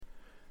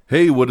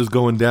Hey, what is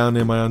going down,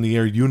 Am I on the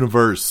Air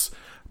universe?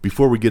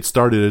 Before we get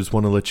started, I just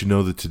want to let you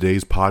know that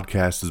today's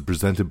podcast is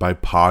presented by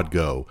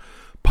Podgo.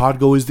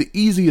 Podgo is the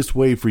easiest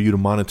way for you to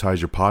monetize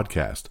your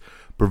podcast,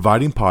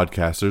 providing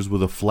podcasters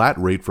with a flat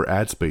rate for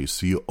ad space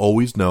so you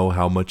always know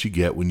how much you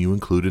get when you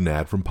include an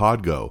ad from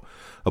Podgo.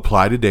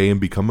 Apply today and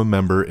become a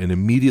member and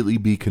immediately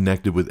be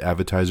connected with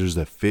advertisers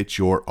that fit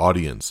your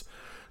audience.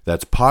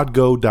 That's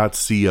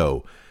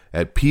podgo.co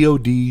at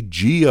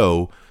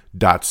podgo.co.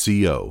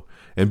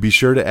 And be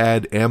sure to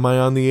add Am I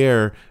on the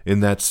Air in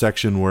that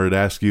section where it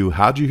asks you,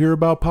 how'd you hear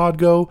about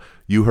Podgo?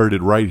 You heard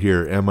it right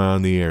here, Am I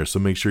on the Air? So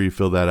make sure you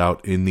fill that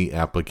out in the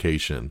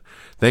application.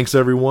 Thanks,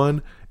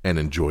 everyone, and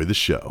enjoy the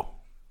show.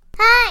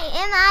 Hi,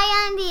 am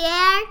I on the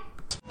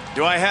air?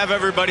 Do I have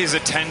everybody's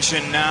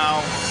attention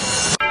now?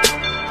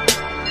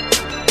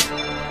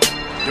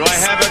 Do I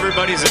have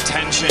everybody's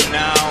attention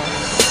now?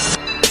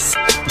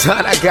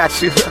 Don, I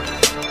got you.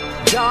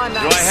 Do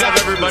I have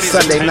everybody's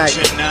Sunday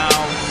attention night.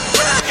 now?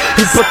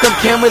 You put them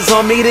cameras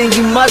on me, then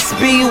you must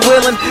be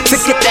willing to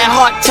get that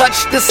heart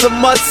touch. This a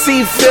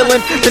must-see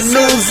feeling. The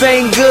news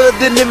ain't good,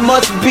 then it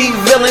must be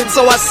villain.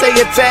 So I say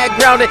a tag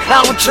grounded,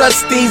 I don't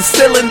trust these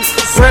ceilings.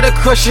 Spread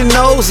across your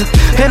nose,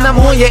 and I'm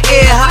on your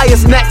ear,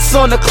 highest necks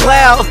on the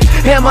cloud.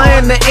 Am I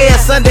in the air?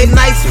 Sunday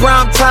nights,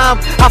 prime time.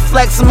 I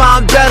flex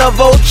my better,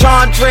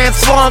 Voltron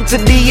transform to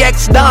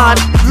DX Don,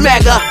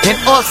 Mega and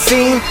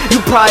Obscene. You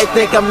probably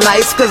think I'm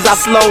nice, cause I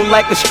flow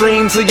like a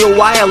stream to your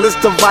wireless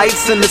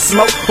device, and the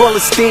smoke full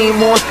of steam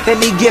on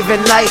any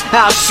given night.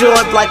 I'll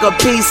short like a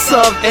piece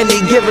of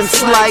any given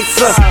slice.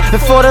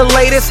 And for the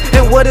latest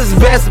and what is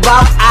best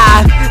about,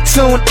 I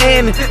tune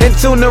in and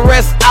tune the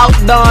rest out.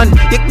 Don,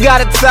 you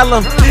gotta tell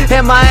them,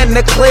 am I in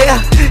the clear?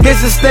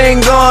 Is this thing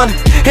on?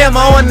 Am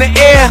I on the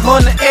air?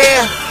 On the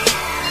air?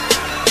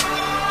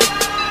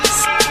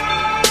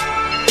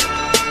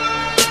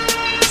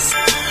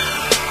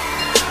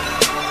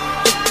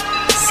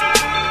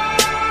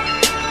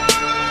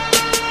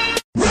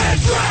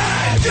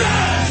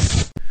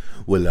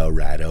 Well, all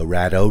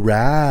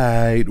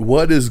right.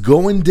 What is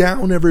going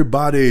down,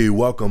 everybody?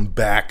 Welcome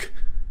back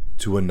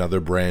to another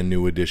brand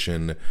new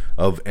edition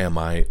of Am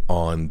I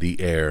on the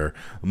Air?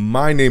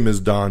 My name is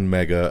Don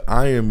Mega.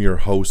 I am your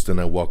host, and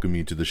I welcome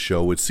you to the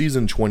show. It's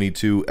season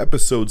 22,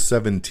 episode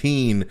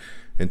 17,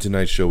 and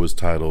tonight's show is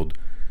titled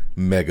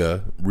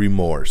Mega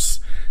Remorse.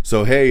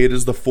 So, hey, it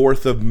is the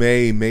 4th of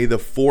May. May the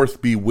 4th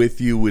be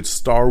with you. It's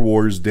Star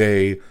Wars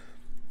Day,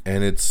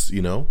 and it's,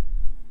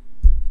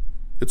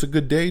 it's a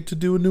good day to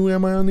do a new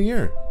Am I on the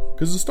Air,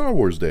 because it's Star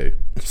Wars Day.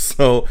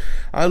 So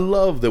I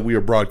love that we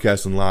are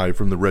broadcasting live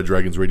from the Red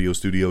Dragons Radio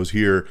Studios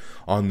here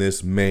on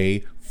this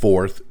May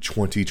 4th,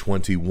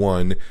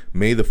 2021.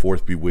 May the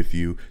 4th be with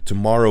you.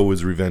 Tomorrow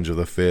is Revenge of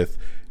the 5th,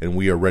 and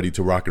we are ready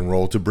to rock and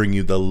roll to bring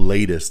you the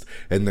latest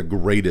and the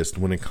greatest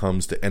when it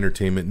comes to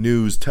entertainment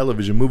news,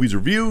 television, movies,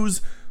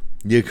 reviews.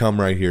 You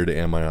come right here to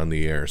Am I on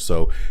the Air.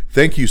 So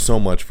thank you so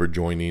much for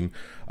joining.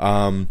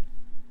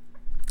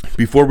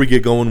 Before we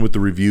get going with the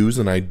reviews,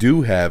 and I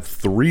do have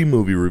 3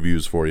 movie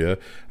reviews for you,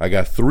 I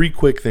got 3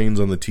 quick things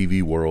on the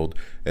TV world,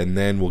 and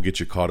then we'll get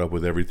you caught up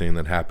with everything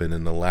that happened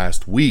in the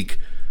last week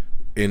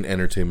in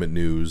entertainment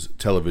news,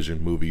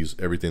 television, movies,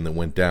 everything that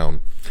went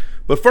down.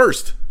 But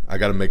first, I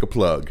got to make a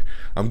plug.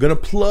 I'm going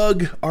to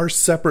plug our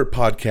separate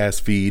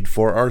podcast feed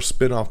for our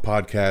spin-off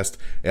podcast,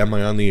 Am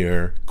I on the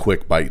Air?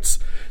 Quick Bites.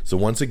 So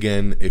once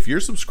again, if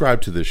you're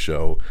subscribed to this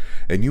show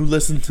and you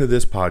listen to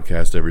this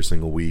podcast every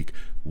single week,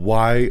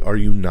 why are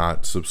you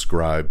not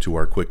subscribed to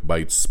our Quick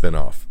Bites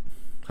spinoff?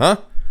 Huh?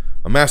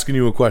 I'm asking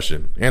you a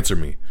question. Answer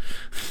me.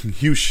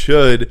 You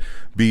should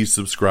be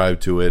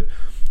subscribed to it.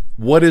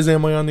 What is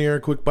Am I on the Air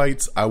Quick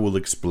Bites? I will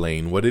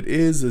explain. What it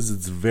is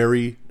it's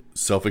very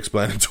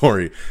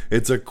self-explanatory.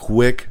 It's a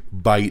quick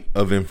bite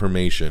of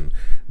information.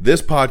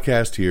 This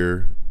podcast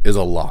here is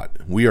a lot.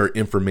 We are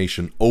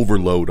information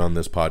overload on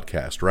this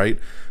podcast, right?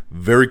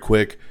 Very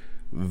quick,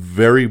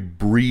 very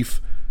brief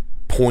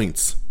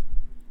points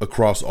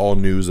across all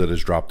news that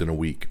is dropped in a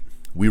week.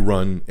 We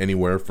run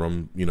anywhere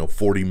from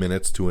 40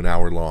 minutes to an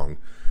hour long.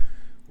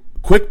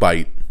 Quick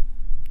bite,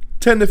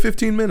 10 to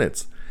 15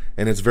 minutes.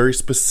 And it's very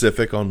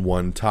specific on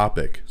one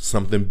topic.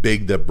 Something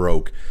big that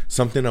broke.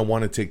 Something I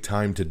want to take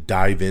time to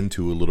dive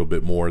into a little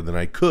bit more than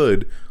I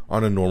could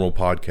on a normal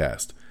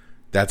podcast.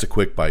 That's a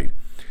quick bite.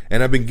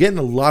 And I've been getting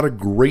a lot of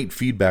great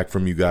feedback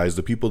from you guys.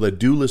 The people that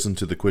do listen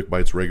to the Quick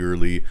Bites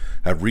regularly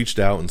have reached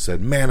out and said,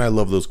 man, I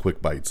love those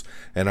Quick Bites.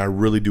 And I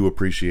really do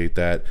appreciate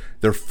that.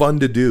 They're fun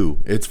to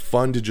do. It's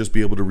fun to just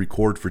be able to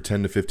record for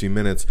 10 to 15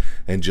 minutes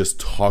and just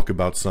talk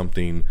about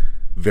something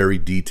very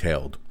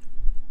detailed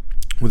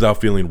without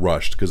feeling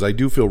rushed. Because I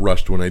do feel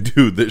rushed when I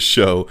do this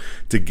show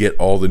to get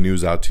all the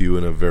news out to you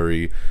in a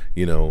very,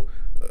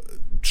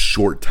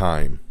 short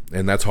time.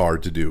 And that's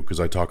hard to do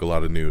because I talk a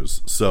lot of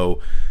news. So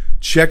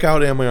check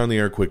out Am I on the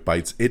Air Quick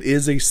Bites. It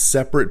is a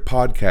separate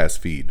podcast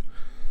feed.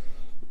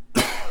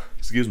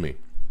 Excuse me.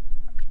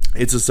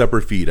 It's a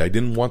separate feed. I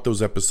didn't want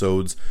those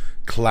episodes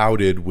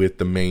clouded with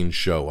the main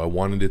show. I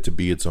wanted it to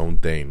be its own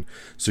thing.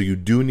 So you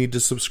do need to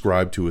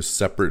subscribe to a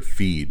separate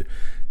feed.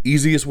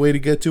 Easiest way to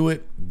get to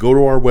it, go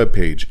to our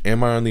webpage,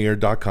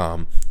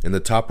 amiontheair.com. In the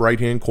top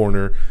right-hand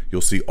corner, you'll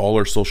see all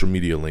our social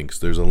media links.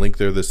 There's a link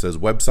there that says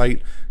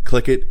website.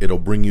 Click it. It'll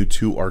bring you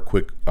to our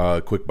Quick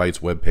Bites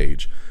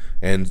webpage,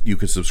 and you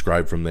can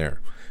subscribe from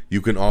there.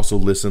 You can also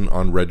listen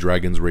on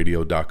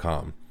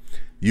reddragonsradio.com.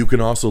 You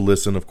can also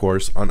listen, of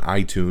course, on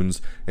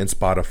iTunes and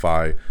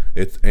Spotify.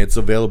 It's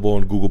available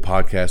on Google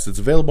Podcasts. It's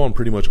available on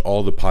pretty much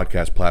all the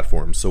podcast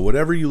platforms. So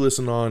whatever you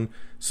listen on,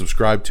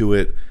 subscribe to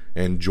it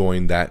and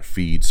join that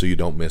feed so you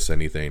don't miss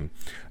anything.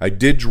 I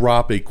did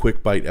drop a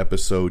Quick Bite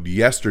episode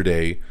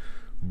yesterday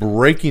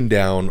breaking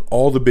down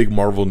all the big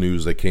Marvel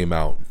news that came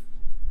out.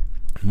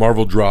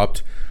 Marvel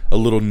dropped a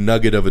little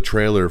nugget of a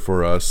trailer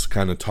for us,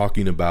 kind of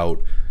talking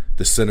about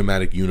the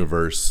cinematic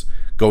universe,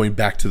 going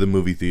back to the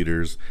movie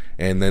theaters,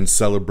 and then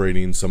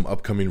celebrating some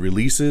upcoming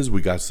releases.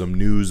 We got some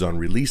news on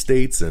release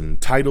dates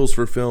and titles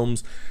for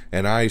films,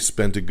 and I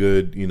spent a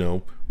good,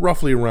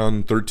 roughly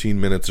around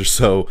 13 minutes or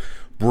so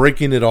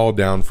breaking it all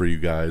down for you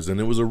guys, and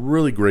it was a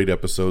really great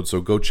episode, so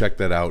go check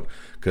that out,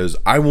 because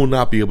I will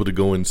not be able to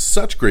go in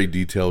such great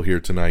detail here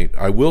tonight.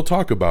 I will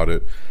talk about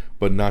it,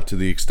 but not to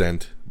the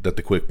extent that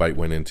the Quick Bite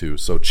went into,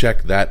 so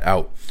check that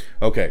out.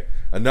 Okay,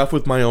 enough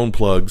with my own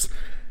plugs.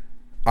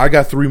 I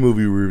got 3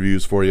 movie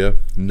reviews for you,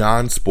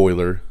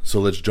 non-spoiler, so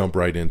let's jump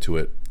right into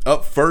it.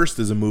 Up first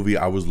is a movie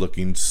I was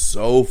looking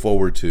so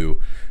forward to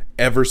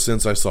ever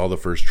since I saw the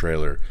first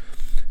trailer.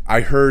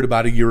 I heard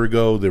about a year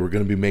ago they were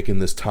going to be making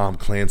this Tom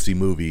Clancy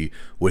movie,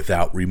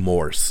 Without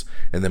Remorse,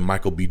 and then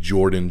Michael B.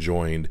 Jordan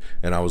joined,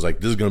 and I was like,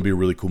 this is going to be a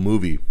really cool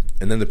movie.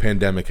 And then the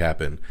pandemic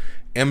happened.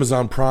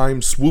 Amazon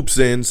Prime swoops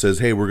in, says,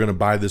 hey, we're going to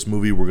buy this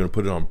movie, we're going to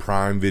put it on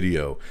Prime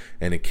Video,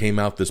 and it came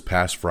out this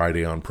past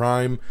Friday on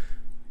Prime.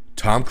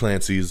 Tom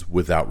Clancy's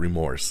Without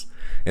Remorse.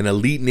 An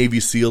elite Navy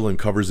SEAL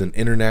uncovers an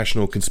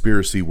international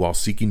conspiracy while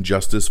seeking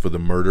justice for the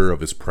murder of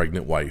his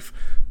pregnant wife.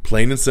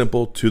 Plain and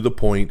simple, to the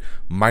point.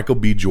 Michael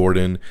B.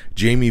 Jordan,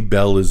 Jamie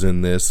Bell is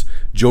in this,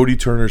 Jodie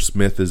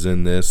Turner-Smith is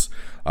in this,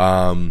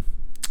 Guy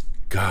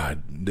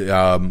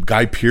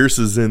Pearce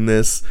is in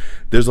this.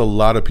 There's a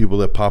lot of people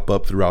that pop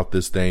up throughout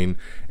this thing,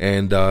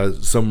 and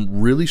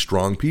some really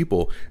strong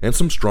people, and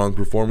some strong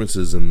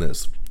performances in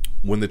this.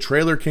 When the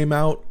trailer came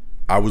out,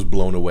 I was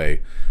blown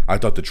away. I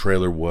thought the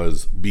trailer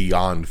was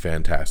beyond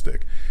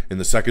fantastic. And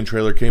the second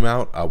trailer came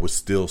out, I was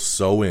still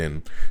so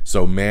in.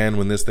 So man,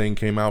 when this thing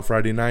came out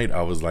Friday night,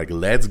 I was like,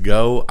 let's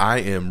go. I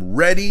am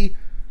ready.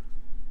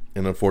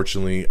 And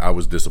unfortunately, I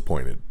was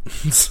disappointed.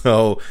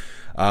 So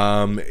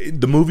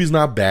the movie's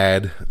not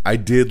bad. I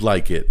did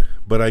like it,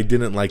 but I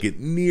didn't like it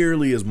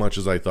nearly as much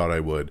as I thought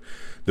I would.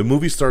 The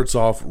movie starts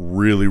off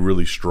really,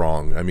 really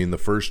strong. I mean, the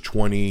first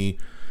 20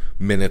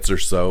 minutes or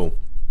so,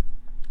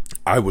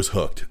 I was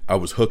hooked. I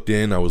was hooked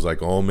in. I was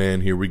like, oh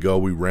man, here we go.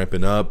 We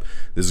ramping up.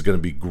 This is going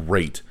to be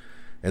great.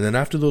 And then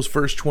after those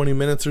first 20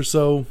 minutes or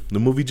so, the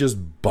movie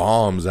just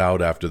bombs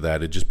out after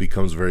that. It just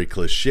becomes very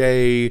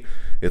cliche.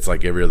 It's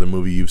like every other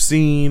movie you've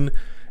seen.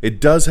 It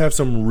does have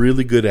some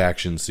really good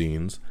action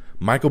scenes.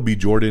 Michael B.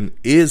 Jordan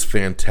is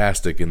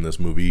fantastic in this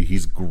movie.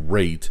 He's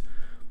great.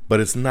 But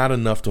it's not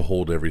enough to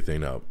hold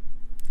everything up.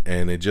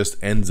 And it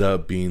just ends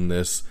up being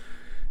this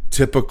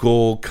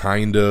typical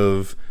kind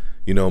of,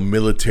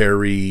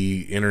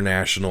 military,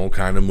 international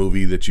kind of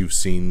movie that you've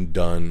seen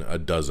done a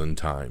dozen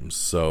times.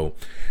 So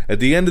at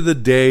the end of the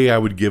day, I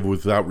would give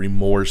Without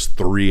Remorse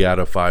 3 out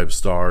of 5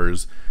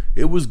 stars.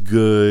 It was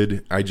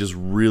good. I just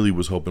really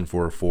was hoping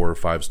for a 4 or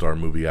 5 star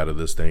movie out of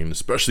this thing,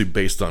 especially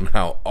based on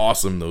how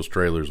awesome those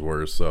trailers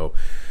were. So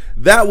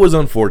that was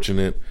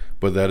unfortunate,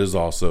 but that is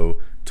also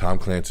Tom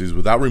Clancy's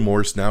Without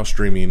Remorse, now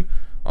streaming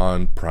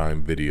on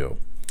Prime Video.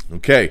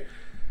 Okay.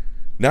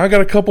 Now I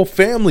got a couple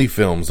family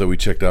films that we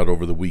checked out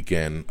over the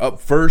weekend. Up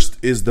first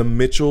is The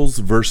Mitchells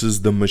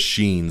vs. the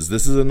Machines.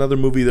 This is another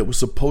movie that was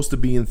supposed to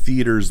be in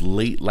theaters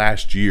late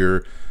last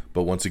year,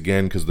 but once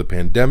again, because of the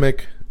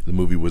pandemic, the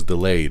movie was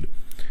delayed.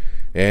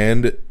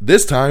 And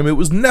this time it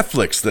was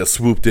Netflix that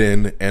swooped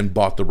in and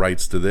bought the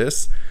rights to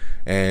this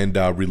and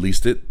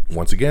released it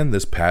once again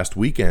this past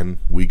weekend.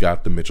 We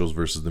got The Mitchells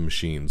vs. the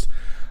Machines.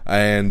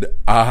 And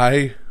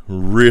I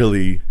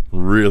really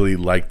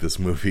liked this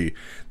movie.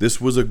 This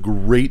was a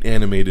great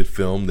animated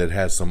film that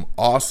has some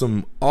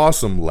awesome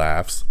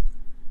laughs.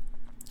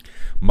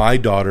 My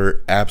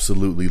daughter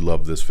absolutely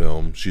loved this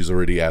film. She's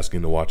already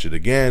asking to watch it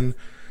again.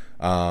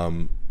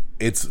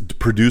 It's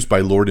produced by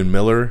Lord and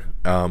Miller,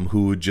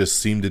 who just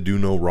seem to do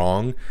no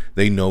wrong.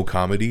 They know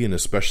comedy, and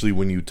especially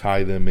when you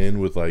tie them in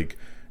with like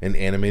an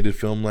animated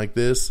film like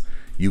this,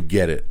 you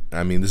get it.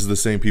 I mean, this is the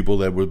same people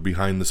that were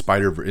behind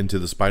Into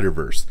the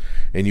Spider-Verse,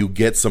 and you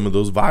get some of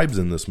those vibes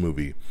in this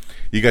movie.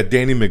 You got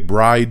Danny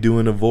McBride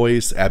doing a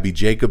voice, Abby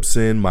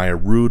Jacobson, Maya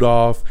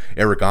Rudolph,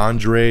 Eric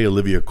Andre,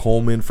 Olivia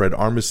Colman, Fred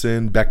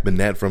Armisen, Beck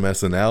Burnett from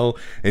SNL,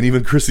 and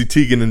even Chrissy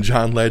Teigen and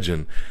John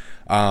Legend.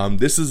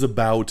 This is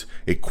about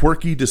a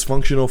quirky,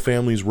 dysfunctional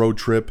family's road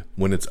trip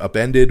when it's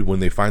upended when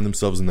they find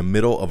themselves in the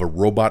middle of a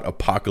robot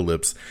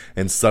apocalypse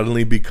and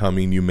suddenly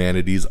becoming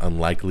humanity's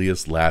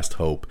unlikeliest last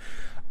hope.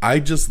 I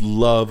just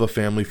love a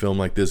family film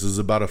like this. This is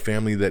about a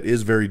family that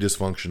is very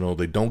dysfunctional.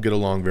 They don't get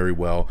along very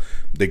well.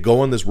 They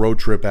go on this road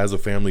trip as a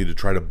family to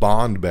try to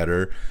bond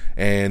better.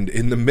 And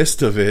in the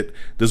midst of it,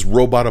 this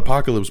robot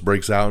apocalypse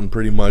breaks out, and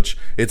pretty much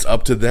it's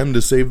up to them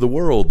to save the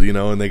world,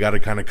 and they got to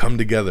kind of come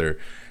together.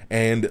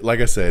 And like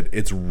I said,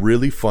 it's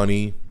really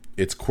funny.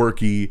 It's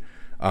quirky.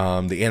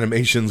 The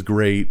animation's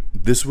great.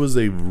 This was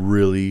a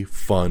really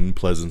fun,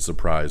 pleasant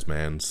surprise,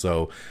 man.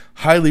 So,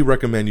 highly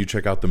recommend you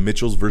check out The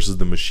Mitchells vs.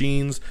 the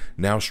Machines,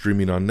 now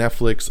streaming on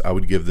Netflix. I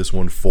would give this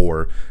one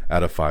 4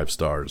 out of 5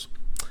 stars.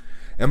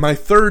 And my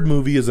third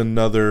movie is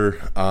another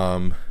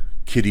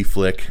kiddie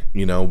flick.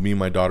 Me and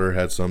my daughter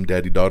had some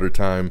daddy-daughter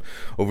time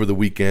over the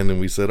weekend, and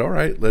we said, all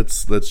right,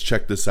 let's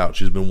check this out.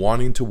 She's been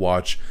wanting to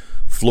watch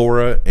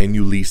Flora and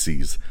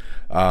Ulysses.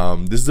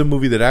 This is a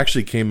movie that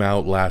actually came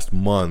out last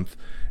month,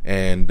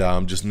 and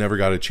just never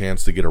got a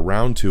chance to get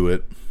around to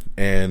it.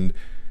 And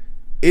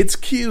it's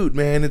cute,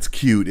 man. It's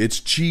cute. It's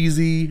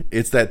cheesy.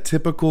 It's that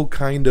typical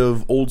kind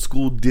of old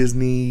school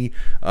Disney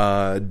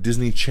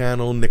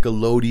Channel,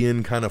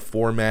 Nickelodeon kind of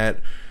format.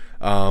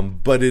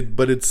 But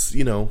it's,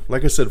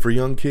 like I said, for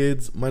young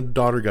kids, my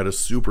daughter got a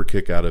super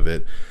kick out of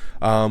it.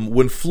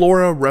 When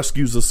Flora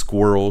rescues a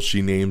squirrel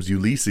she names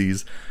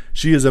Ulysses,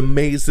 she is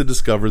amazed to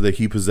discover that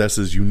he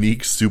possesses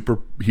unique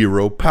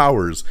superhero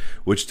powers,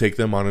 which take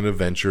them on an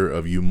adventure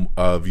of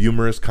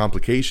humorous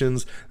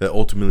complications that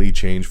ultimately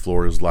change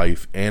Flora's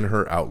life and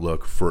her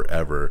outlook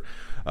forever.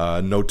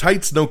 No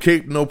tights, no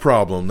cape, no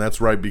problem. That's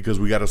right, because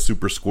we got a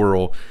super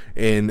squirrel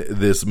in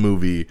this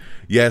movie.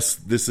 Yes,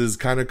 this is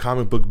kind of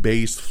comic book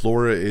based.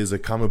 Flora is a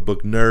comic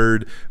book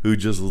nerd who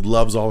just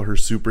loves all her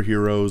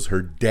superheroes.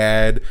 Her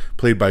dad,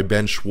 played by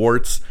Ben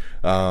Schwartz,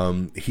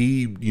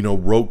 he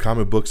wrote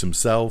comic books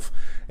himself,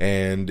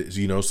 and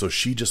so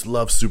she just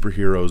loves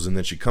superheroes. And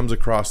then she comes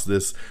across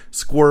this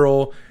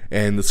squirrel,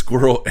 and the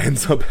squirrel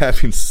ends up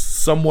having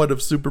somewhat of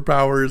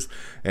superpowers,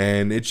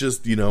 and it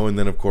just and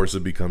then of course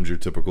it becomes your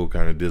typical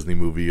kind of Disney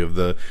movie of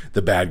the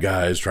bad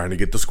guys trying to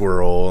get the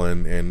squirrel,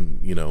 and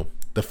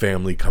the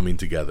family coming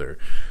together.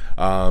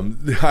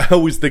 I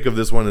always think of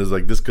this one as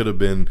like, this could have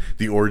been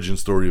the origin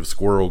story of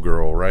Squirrel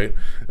Girl, right?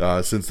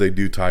 Since they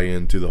do tie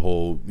into the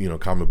whole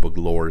comic book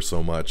lore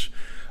so much.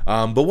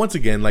 But once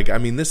again,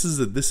 this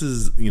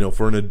is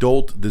for an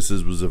adult,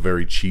 was a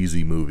very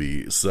cheesy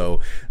movie. So,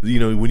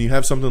 when you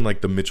have something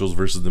like The Mitchells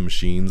versus the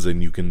Machines,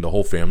 and the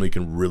whole family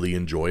can really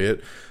enjoy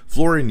it,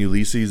 Flora and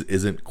Ulysses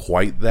isn't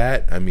quite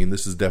that.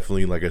 This is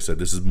definitely, like I said,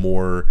 this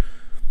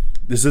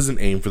isn't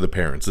aimed for the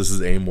parents. This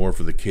is aimed more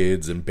for the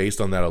kids, and based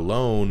on that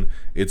alone,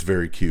 it's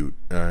very cute.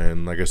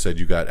 And like I said,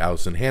 you got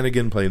Allison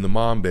Hannigan playing the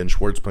mom, Ben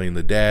Schwartz playing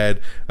the dad,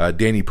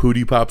 Danny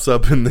Pudi pops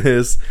up in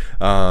this,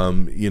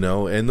 and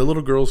the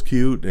little girl's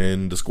cute,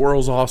 and the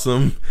squirrel's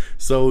awesome.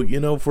 So,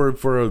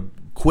 for a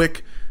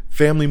quick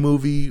family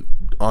movie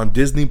on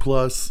Disney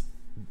Plus,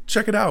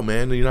 check it out,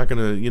 man. You're not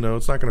gonna,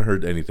 it's not gonna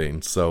hurt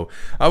anything. So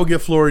I would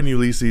give Flora and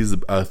Ulysses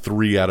a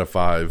 3 out of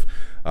 5,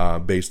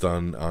 based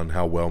on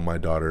how well my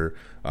daughter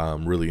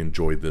really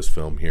enjoyed this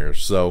film here.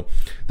 So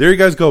there you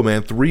guys go,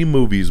 man. 3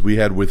 movies. We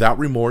had Without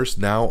Remorse,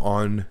 now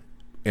on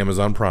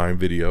Amazon Prime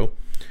Video.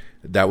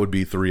 That would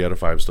be 3 out of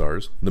 5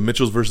 stars. The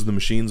Mitchells vs. the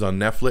Machines on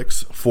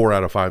Netflix, 4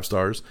 out of 5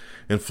 stars.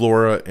 And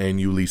Flora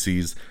and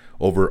Ulysses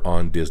over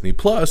on Disney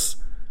Plus,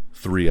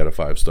 3 out of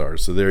 5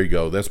 stars. So there you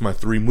go. That's my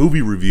 3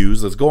 movie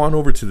reviews. Let's go on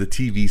over to the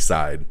TV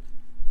side.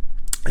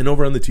 And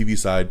over on the TV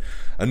side,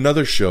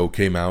 another show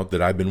came out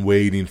that I've been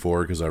waiting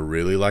for because I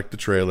really like the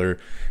trailer,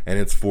 and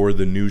it's for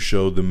the new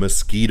show, The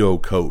Mosquito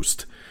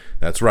Coast.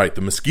 That's right, The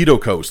Mosquito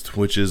Coast,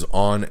 which is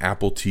on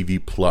Apple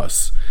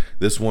TV+.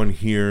 This one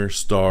here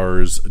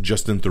stars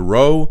Justin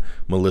Theroux,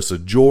 Melissa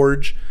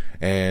George,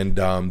 and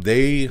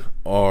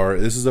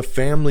this is a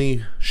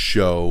family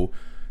show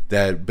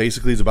that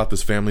basically is about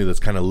this family that's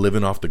kind of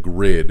living off the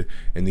grid,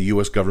 and the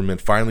U.S. government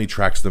finally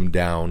tracks them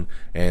down,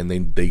 and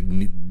they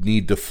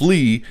need to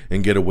flee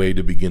and get away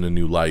to begin a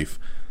new life.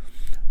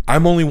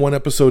 I'm only 1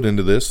 episode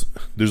into this.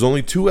 There's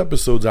only 2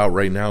 episodes out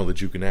right now that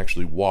you can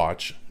actually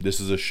watch. This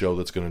is a show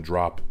that's going to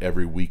drop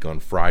every week on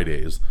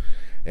Fridays.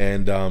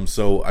 And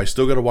so I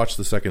still got to watch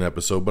the second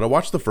episode, but I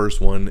watched the first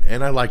one,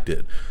 and I liked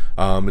it.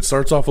 It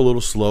starts off a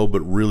little slow,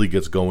 but really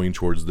gets going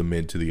towards the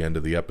mid to the end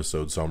of the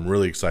episode, so I'm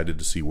really excited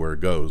to see where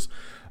it goes.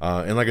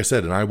 And like I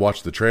said, I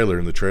watched the trailer,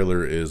 and the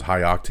trailer is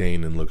high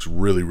octane and looks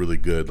really, really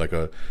good, like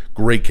a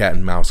great cat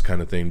and mouse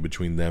kind of thing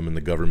between them and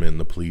the government and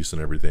the police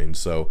and everything.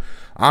 So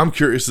I'm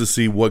curious to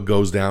see what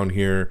goes down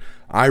here.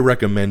 I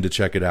recommend to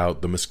check it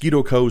out. The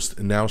Mosquito Coast,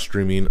 now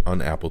streaming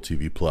on Apple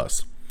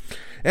TV+.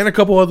 And a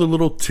couple other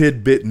little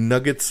tidbit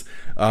nuggets.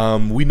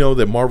 We know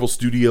that Marvel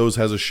Studios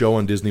has a show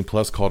on Disney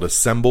Plus called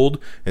Assembled,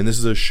 and this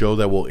is a show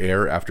that will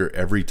air after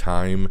every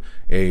time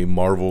a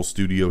Marvel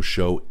Studio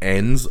show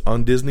ends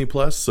on Disney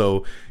Plus.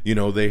 So,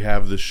 they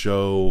have the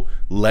show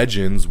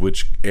Legends,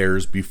 which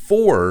airs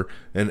before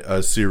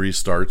a series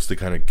starts to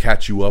kind of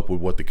catch you up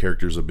with what the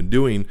characters have been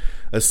doing.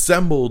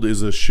 Assembled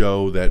is a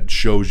show that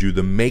shows you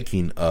the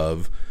making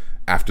of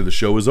after the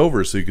show is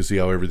over, so you can see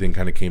how everything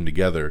kind of came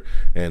together,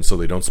 and so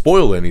they don't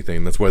spoil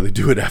anything. That's why they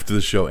do it after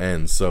the show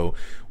ends. So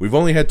we've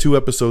only had 2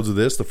 episodes of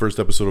this. The first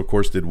episode, of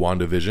course, did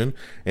WandaVision,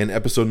 and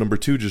episode number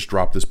 2 just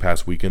dropped this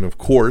past weekend, of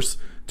course,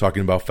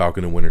 talking about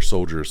Falcon and Winter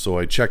Soldier. So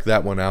I checked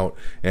that one out,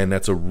 and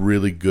that's a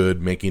really good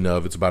making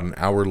of. It's about an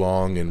hour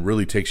long and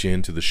really takes you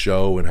into the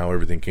show and how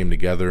everything came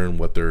together and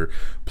what their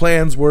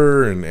plans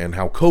were and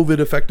how COVID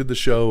affected the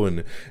show,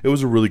 and it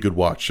was a really good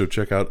watch. So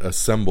check out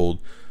Assembled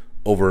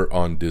over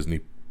on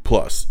Disney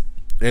Plus.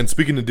 And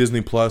speaking of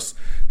Disney Plus,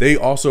 they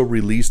also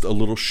released a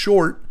little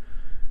short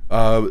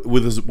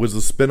was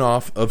a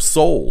spinoff of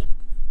Soul,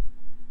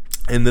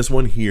 and this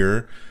one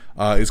here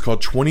is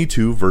called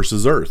 22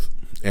 versus Earth.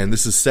 And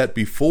this is set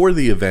before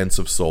the events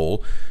of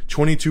Soul.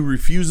 22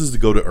 refuses to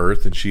go to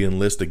Earth, and she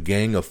enlists a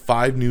gang of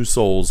 5 new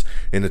souls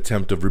in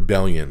attempt of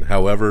rebellion.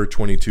 However,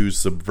 22's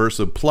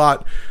subversive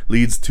plot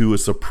leads to a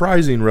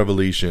surprising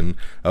revelation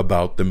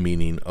about the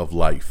meaning of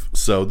life.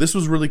 So this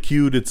was really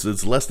cute.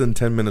 It's less than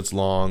 10 minutes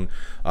long,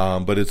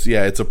 but it's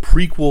a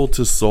prequel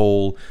to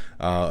Soul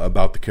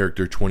about the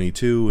character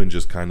 22 and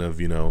just kind of,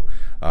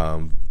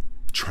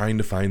 trying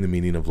to find the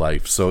meaning of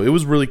life. So it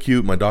was really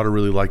cute. My daughter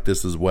really liked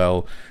this as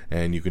well,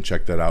 and you can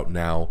check that out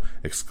now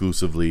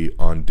exclusively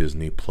on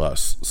Disney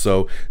Plus.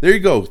 So there you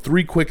go.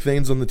 3 quick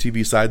things on the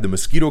TV side. The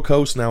Mosquito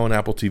Coast now on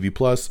Apple TV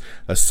Plus,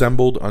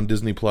 Assembled on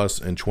Disney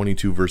Plus, and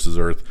 22 versus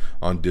Earth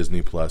on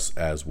Disney Plus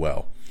as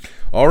well.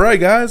 All right,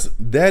 guys,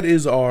 that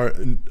is our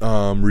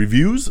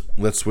reviews.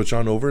 Let's switch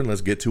on over and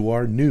let's get to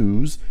our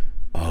news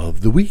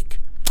of the week.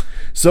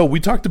 So we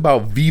talked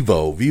about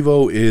Vivo.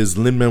 Vivo is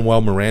Lin-Manuel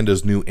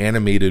Miranda's new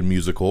animated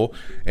musical,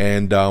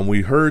 and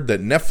we heard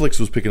that Netflix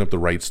was picking up the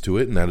rights to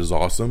it, and that is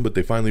awesome, but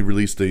they finally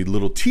released a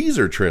little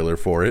teaser trailer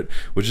for it,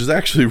 which is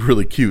actually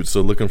really cute, so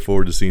looking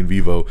forward to seeing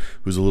Vivo,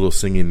 who's a little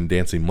singing and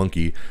dancing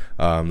monkey.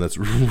 That's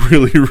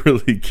really,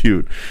 really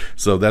cute.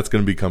 So that's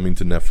going to be coming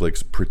to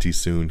Netflix pretty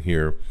soon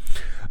here.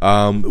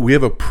 We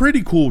have a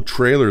pretty cool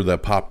trailer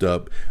that popped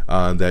up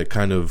that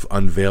kind of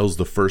unveils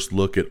the first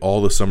look at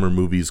all the summer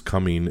movies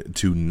coming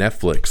to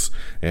Netflix.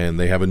 And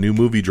they have a new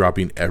movie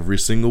dropping every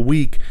single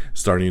week,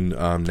 starting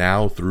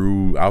now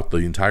throughout the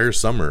entire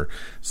summer.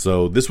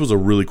 So this was a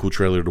really cool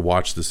trailer to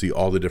watch to see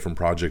all the different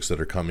projects that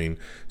are coming.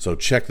 So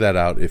check that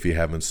out if you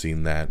haven't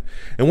seen that.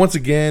 And once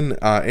again,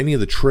 any of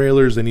the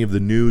trailers, any of the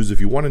news, if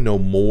you want to know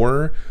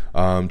more,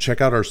 check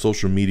out our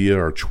social media,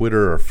 our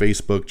Twitter, our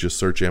Facebook. Just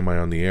search Am I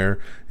on the Air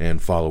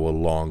and follow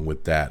along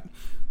with that.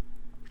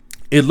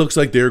 It looks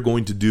like they're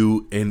going to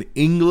do an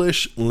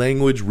English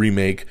language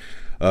remake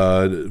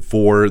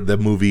for the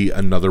movie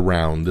Another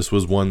Round. This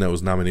was one that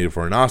was nominated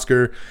for an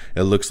Oscar.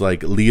 It looks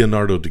like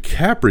Leonardo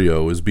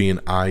DiCaprio is being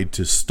eyed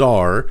to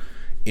star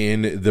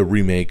in the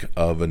remake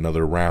of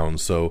Another Round.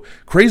 So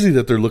crazy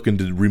that they're looking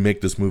to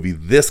remake this movie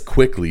this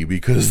quickly,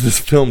 because this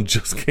film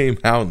just came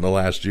out in the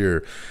last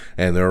year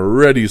and they're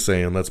already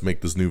saying let's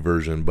make this new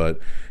version. But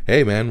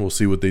hey man, we'll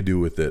see what they do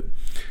with it.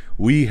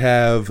 We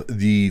have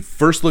the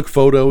first look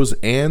photos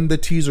and the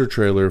teaser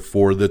trailer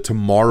for The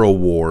Tomorrow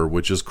War,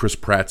 which is Chris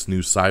Pratt's new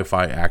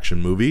sci-fi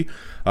action movie.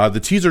 The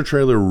teaser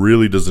trailer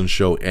really doesn't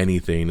show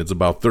anything. It's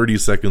about 30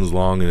 seconds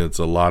long, and it's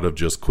a lot of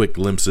just quick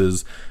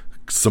glimpses,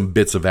 some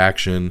bits of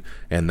action,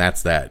 and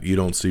that's that. You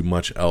don't see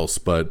much else,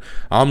 but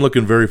I'm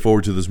looking very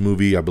forward to this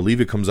movie. I believe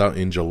it comes out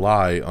in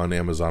July on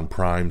Amazon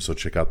Prime, so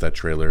check out that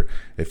trailer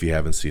if you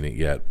haven't seen it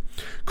yet.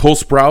 Cole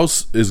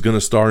Sprouse is going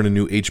to star in a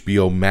new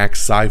HBO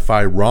Max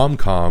sci-fi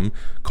rom-com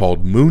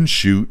called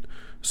Moonshoot,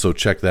 so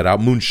check that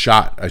out.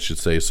 Moonshot, I should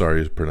say.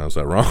 Sorry to pronounce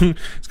that wrong.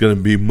 It's going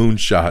to be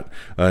Moonshot,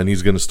 and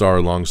he's going to star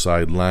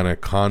alongside Lana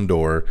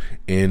Condor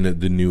in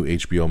the new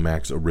HBO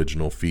Max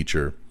original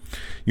feature.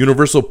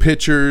 Universal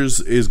Pictures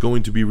is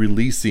going to be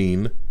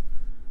releasing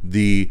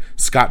the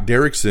Scott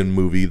Derrickson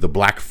movie, The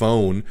Black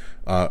Phone,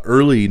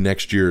 early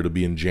next year. It'll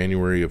be in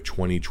January of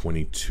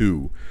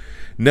 2022.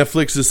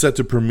 Netflix is set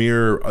to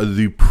premiere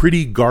the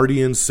Pretty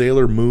Guardian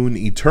Sailor Moon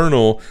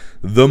Eternal,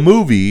 the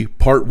movie,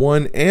 Part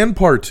 1 and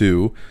Part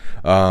 2,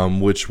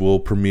 which will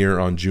premiere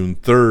on June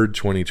 3rd,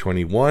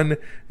 2021,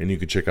 and you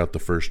can check out the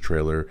first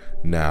trailer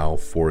now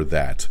for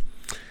that.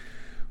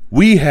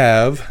 We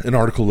have an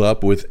article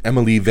up with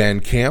Emily Van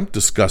Camp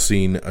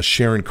discussing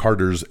Sharon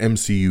Carter's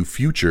MCU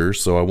future,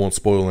 so I won't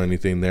spoil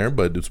anything there,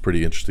 but it's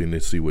pretty interesting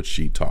to see what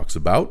she talks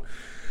about.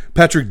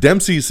 Patrick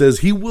Dempsey says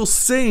he will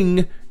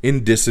sing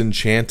in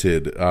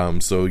Disenchanted.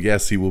 So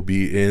yes, he will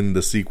be in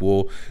the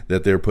sequel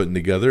that they're putting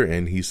together,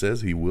 and he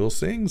says he will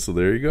sing, so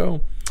there you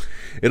go.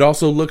 It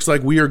also looks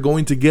like we are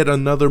going to get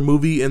another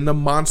movie in the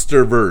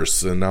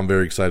MonsterVerse, and I'm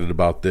very excited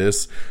about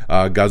this.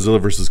 Godzilla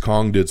vs.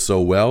 Kong did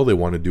so well, they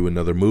want to do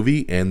another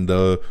movie, and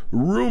the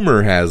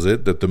rumor has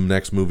it that the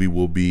next movie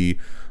will be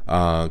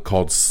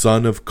called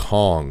Son of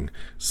Kong.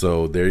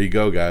 So there you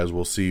go, guys.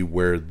 We'll see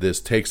where this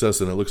takes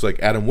us, and it looks like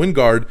Adam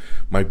Wingard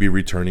might be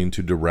returning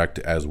to direct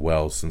as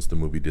well, since the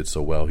movie did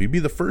so well. He'd be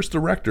the first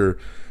director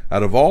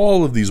out of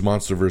all of these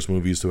MonsterVerse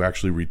movies to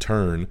actually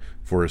return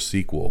for a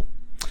sequel.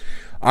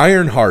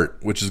 Ironheart,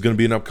 which is going to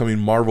be an upcoming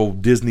Marvel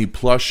Disney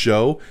Plus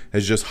show,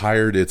 has just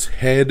hired its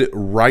head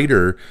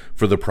writer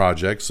for the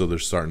project, so they're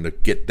starting to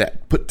get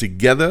that put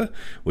together,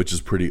 which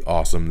is pretty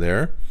awesome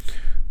there.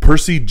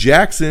 Percy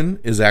Jackson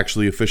is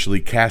actually officially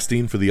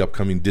casting for the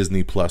upcoming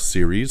Disney Plus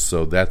series,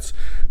 so that's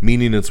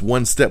meaning it's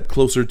one step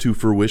closer to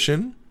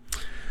fruition.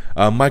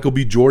 Michael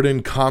B.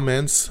 Jordan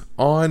comments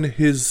on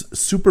his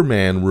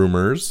Superman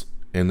rumors,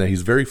 and that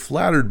he's very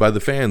flattered by the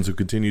fans who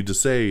continue to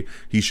say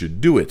he should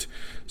do it.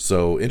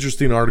 So,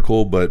 interesting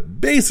article,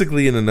 but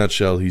basically in a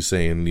nutshell, he's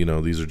saying,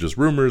 these are just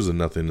rumors and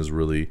nothing is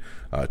really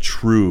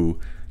true,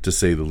 to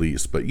say the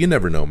least. But you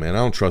never know, man. I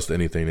don't trust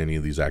anything any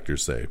of these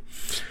actors say.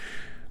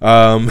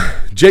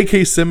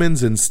 J.K.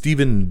 Simmons and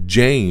Stephen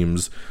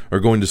James are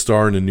going to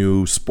star in a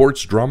new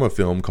sports drama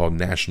film called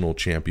National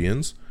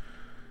Champions.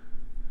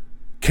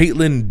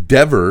 Caitlin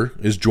Dever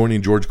is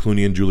joining George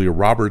Clooney and Julia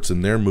Roberts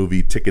in their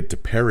movie Ticket to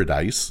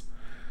Paradise.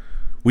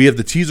 We have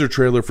the teaser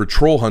trailer for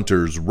Troll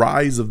Hunters,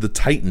 Rise of the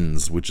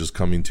Titans, which is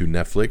coming to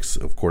Netflix,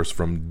 of course,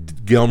 from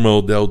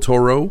Guillermo del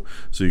Toro,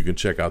 so you can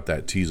check out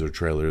that teaser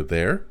trailer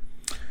there.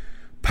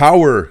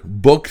 Power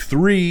Book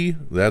 3,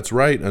 that's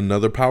right,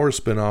 another Power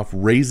spinoff,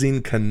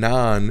 Raising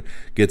Kanan,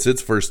 gets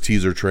its first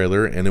teaser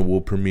trailer, and it will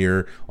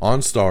premiere on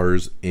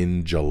Starz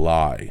in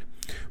July.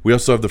 We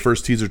also have the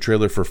first teaser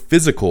trailer for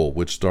Physical,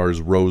 which stars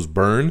Rose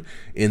Byrne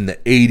in the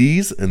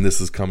 80s, and this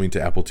is coming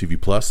to Apple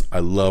TV Plus. I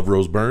love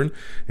Rose Byrne,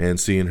 and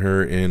seeing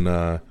her in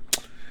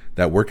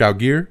that workout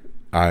gear,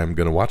 I'm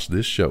going to watch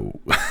this show.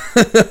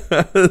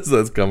 So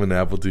that's coming to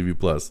Apple TV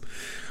Plus.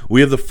 We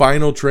have the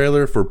final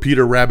trailer for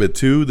Peter Rabbit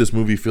 2. This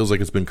movie feels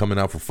like it's been coming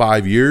out for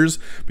 5 years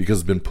because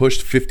it's been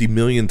pushed 50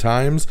 million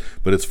times,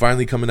 but it's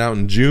finally coming out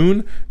in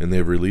June, and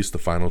they've released the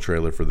final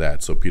trailer for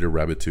that. So Peter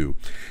Rabbit 2.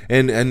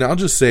 And I'll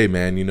just say,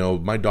 man,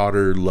 my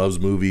daughter loves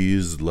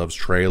movies, loves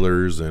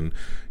trailers, and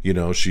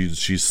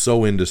she's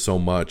so into so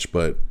much,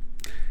 but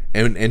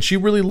and she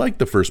really liked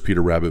the first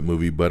Peter Rabbit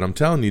movie, but I'm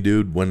telling you,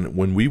 dude,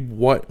 when we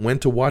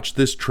went to watch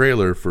this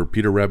trailer for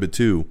Peter Rabbit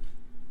 2,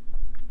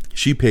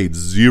 she paid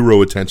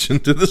zero attention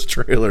to this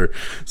trailer,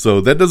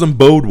 so that doesn't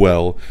bode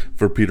well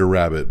for Peter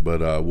Rabbit. But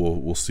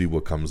we'll see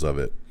what comes of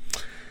it.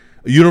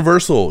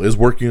 Universal is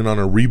working on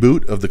a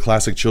reboot of the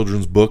classic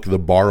children's book The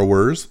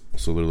Borrowers,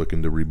 so they're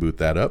looking to reboot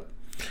that up.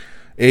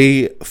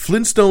 A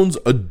Flintstones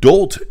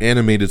adult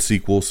animated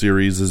sequel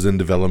series is in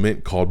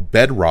development called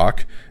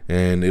Bedrock,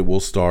 and it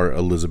will star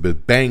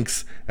Elizabeth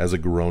Banks as a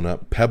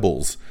grown-up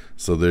Pebbles.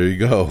 So there you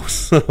go.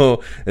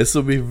 So this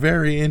will be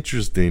very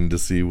interesting to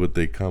see what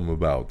they come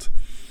about.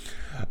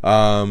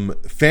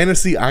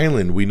 Fantasy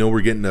Island, we know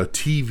we're getting a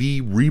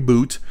TV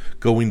reboot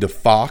going to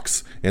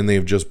Fox, and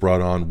they've just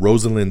brought on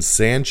Rosalind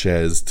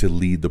Sanchez to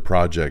lead the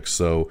project.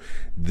 So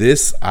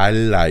this I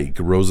like.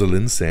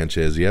 Rosalind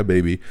Sanchez, yeah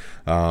baby.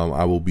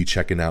 I will be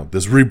checking out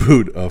this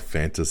reboot of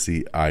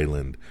Fantasy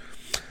Island.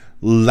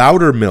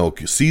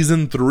 Loudermilk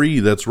Season 3,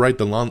 that's right,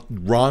 the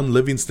Ron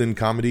Livingston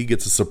comedy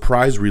gets a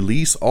surprise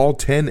release. All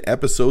 10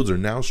 episodes are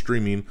now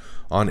streaming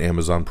on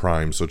Amazon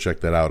Prime, so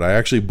check that out. I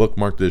actually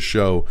bookmarked this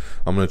show.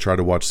 I'm going to try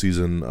to watch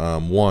Season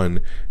 1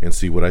 and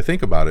see what I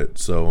think about it,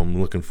 so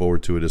I'm looking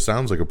forward to it. It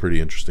sounds like a pretty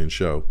interesting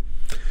show.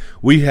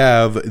 We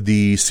have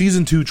the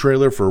Season 2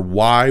 trailer for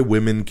Why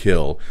Women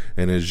Kill,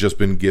 and it has just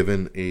been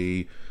given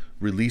a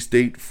release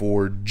date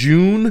for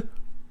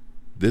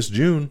this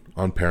June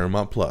on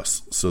Paramount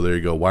Plus. So there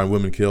you go. Why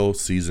Women Kill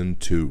Season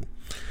 2.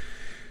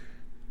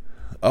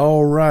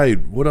 All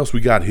right. What else we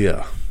got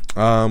here?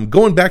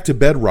 Going back to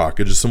Bedrock,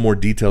 just some more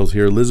details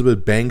here.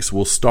 Elizabeth Banks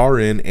will star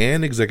in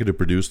and executive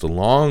produce the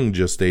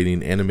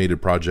long-gestating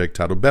animated project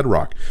titled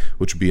Bedrock,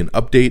 which will be an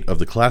update of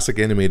the classic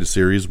animated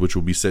series, which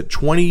will be set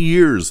 20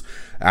 years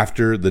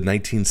after the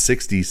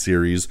 1960s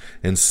series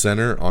and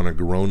center on a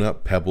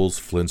grown-up Pebbles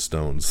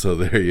Flintstones. So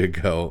there you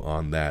go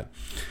on that.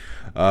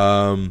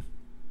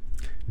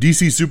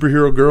 DC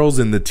Superhero Girls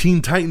and the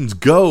Teen Titans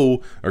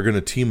Go are going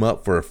to team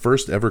up for a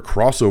first ever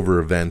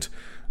crossover event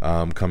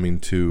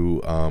coming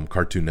to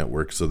Cartoon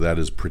Network. So that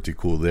is pretty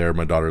cool there.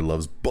 My daughter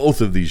loves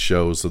both of these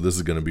shows, so this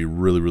is going to be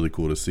really, really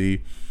cool to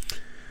see.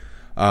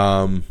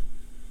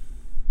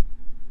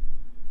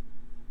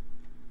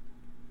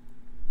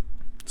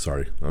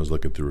 Sorry, I was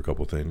looking through a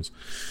couple things.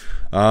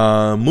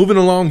 Moving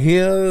along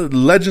here,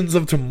 Legends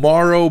of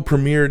Tomorrow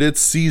premiered its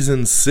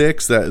season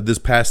 6 this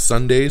past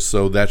Sunday,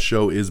 so that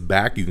show is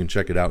back. You can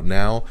check it out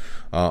now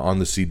on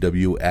the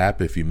CW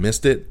app if you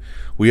missed it.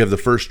 We have the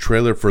first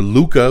trailer for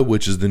Luca,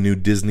 which is the new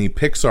Disney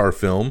Pixar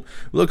film.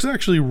 It looks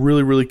actually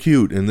really, really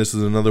cute, and this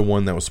is another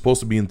one that was supposed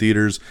to be in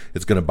theaters.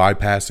 It's going to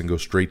bypass and go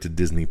straight to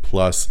Disney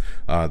Plus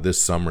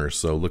this summer,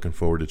 so looking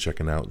forward to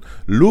checking out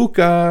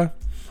Luca.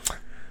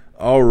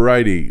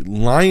 Alrighty,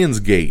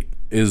 Lionsgate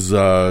is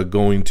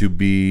going to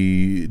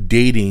be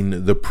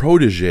dating The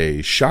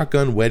Protege,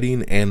 Shotgun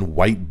Wedding, and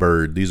White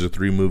Bird. These are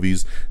 3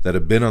 movies that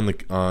have been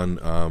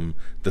on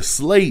the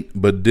slate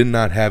but did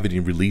not have any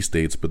release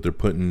dates, but they're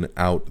putting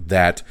out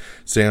that.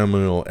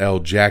 Samuel L.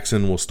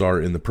 Jackson will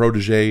star in The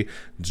Protege.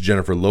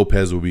 Jennifer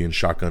Lopez will be in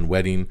Shotgun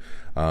Wedding.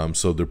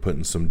 So they're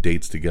putting some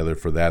dates together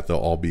for that. They'll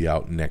all be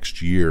out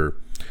next year.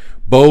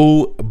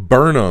 Bo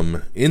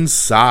Burnham,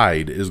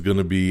 Inside, is going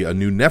to be a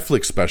new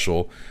Netflix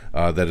special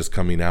that is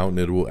coming out, and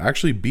it will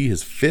actually be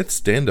his 5th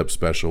stand-up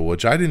special,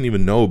 which I didn't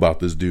even know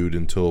about this dude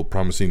until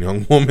Promising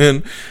Young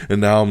Woman,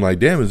 and now I'm like,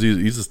 damn,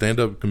 he's a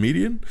stand-up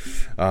comedian?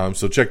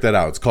 So check that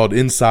out. It's called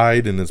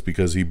Inside, and it's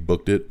because he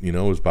booked it. You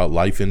know, it's about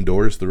life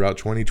indoors throughout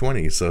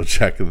 2020, so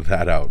check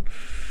that out.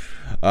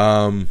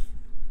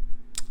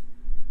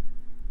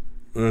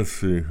 Let's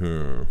see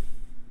here.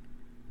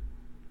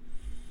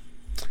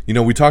 You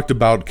know, we talked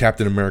about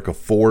Captain America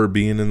 4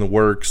 being in the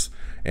works,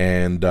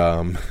 and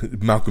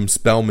Malcolm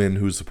Spellman,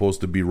 who's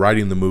supposed to be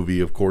writing the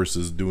movie, of course,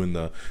 is doing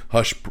the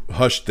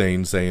hush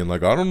thing, saying,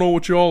 like, I don't know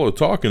what y'all are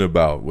talking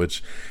about,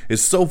 which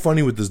is so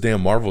funny with this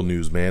damn Marvel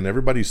news, man.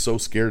 Everybody's so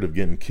scared of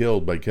getting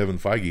killed by Kevin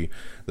Feige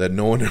that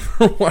no one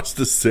ever wants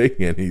to say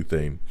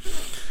anything.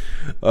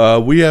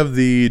 We have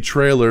the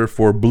trailer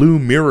for Blue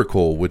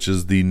Miracle, which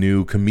is the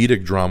new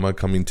comedic drama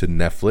coming to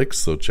Netflix,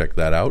 so check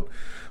that out.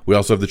 We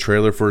also have the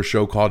trailer for a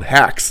show called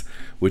Hacks,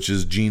 which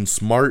is Jean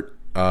Smart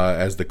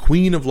as the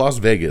Queen of Las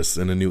Vegas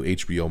in a new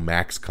HBO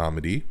Max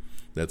comedy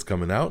that's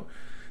coming out.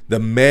 The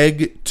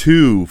Meg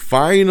 2,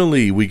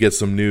 finally we get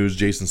some news.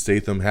 Jason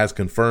Statham has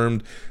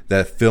confirmed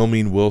that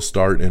filming will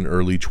start in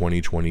early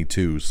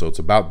 2022. So it's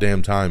about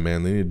damn time,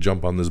 man. They need to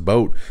jump on this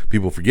boat.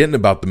 People forgetting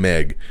about the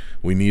Meg.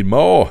 We need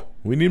more.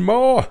 We need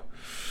more.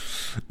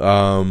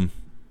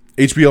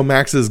 HBO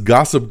Max's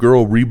Gossip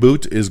Girl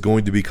reboot is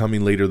going to be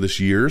coming later this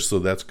year, so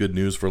that's good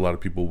news for a lot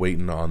of people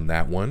waiting on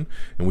that one.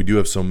 And we do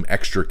have some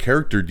extra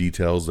character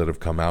details that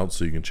have come out,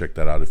 so you can check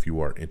that out if you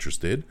are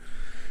interested.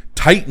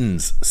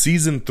 Titans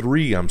Season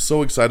 3. I'm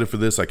so excited for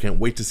this. I can't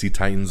wait to see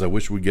Titans. I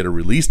wish we'd get a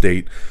release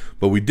date,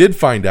 but we did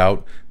find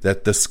out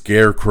that the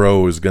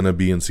Scarecrow is going to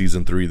be in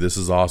Season 3. This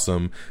is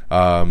awesome.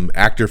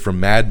 Actor from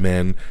Mad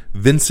Men,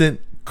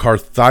 Vincent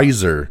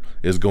Kartheiser,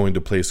 is going to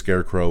play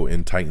Scarecrow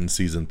in Titans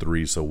Season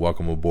 3, so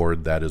welcome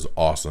aboard. That is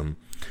awesome.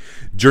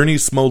 Jurnee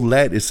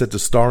Smollett is set to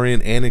star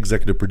in and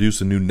executive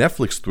produce a new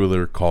Netflix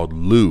thriller called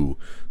Lou.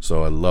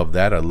 So I love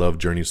that. I love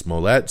Jurnee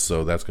Smollett,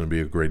 so that's going to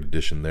be a great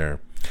addition there.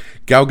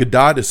 Gal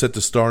Gadot is set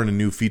to star in a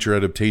new feature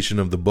adaptation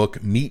of the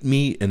book Meet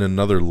Me in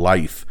Another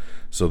Life,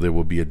 so they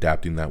will be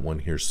adapting that one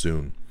here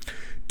soon.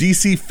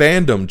 DC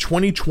Fandom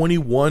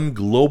 2021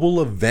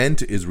 global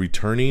event is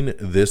returning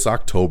this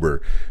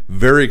October.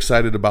 Very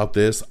excited about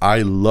this.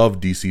 I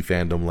loved DC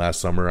Fandom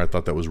last summer. I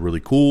thought that was really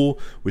cool.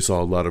 We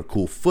saw a lot of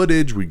cool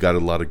footage. We got a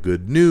lot of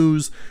good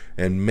news.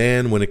 And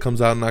man, when it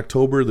comes out in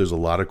October, there's a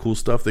lot of cool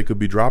stuff they could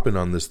be dropping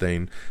on this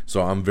thing.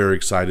 So I'm very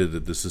excited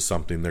that this is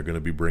something they're going to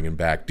be bringing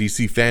back.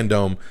 DC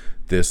Fandom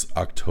this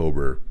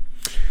October.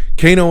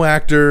 Kano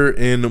actor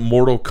in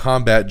Mortal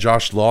Kombat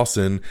Josh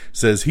Lawson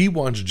says he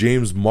wants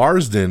James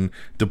Marsden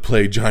to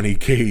play Johnny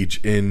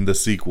Cage in the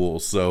sequel.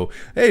 So,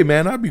 hey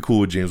man, I'd be cool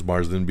with James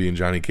Marsden being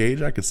Johnny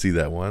Cage. I could see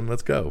that one.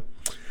 Let's go.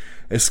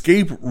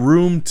 Escape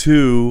Room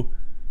 2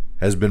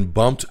 has been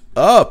bumped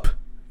up,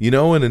 you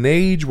know, in an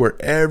age where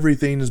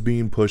everything is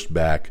being pushed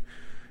back,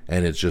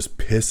 and it's just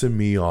pissing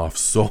me off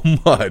so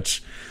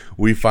much.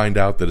 We find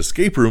out that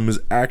Escape Room is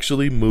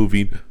actually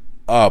moving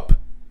up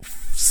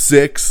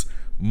 6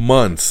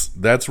 months.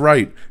 That's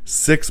right,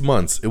 6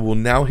 months. It will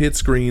now hit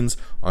screens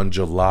on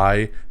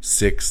July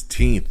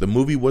 16th. The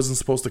movie wasn't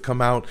supposed to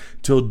come out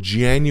till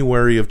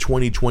January of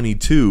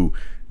 2022.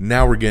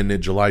 Now we're getting it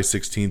July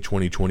 16th,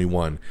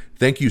 2021.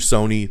 Thank you,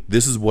 Sony.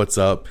 This is what's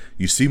up.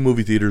 You see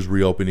movie theaters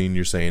reopening.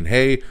 You're saying,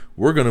 hey,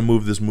 we're going to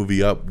move this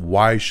movie up.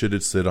 Why should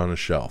it sit on a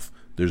shelf?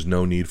 There's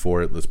no need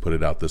for it. Let's put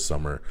it out this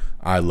summer.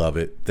 I love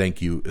it. Thank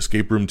you.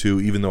 Escape Room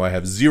 2, even though I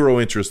have zero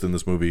interest in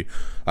this movie,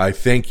 I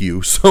thank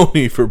you,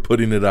 Sony, for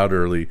putting it out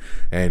early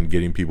and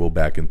getting people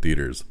back in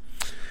theaters.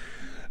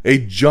 A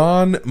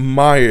John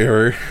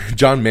Mayer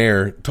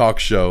talk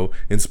show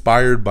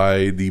inspired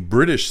by the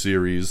British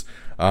series.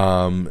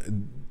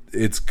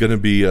 It's going to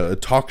be a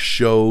talk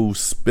show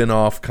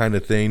spin-off kind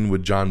of thing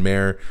with John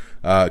Mayer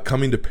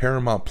coming to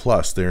Paramount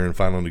Plus. They're in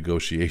final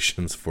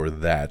negotiations for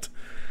that.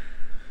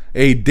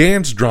 A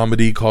dance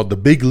dramedy called The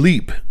Big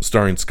Leap,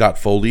 starring Scott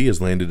Foley,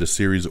 has landed a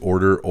series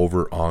order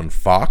over on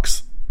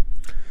Fox.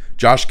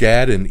 Josh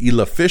Gad and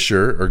Ela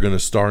Fisher are going to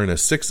star in a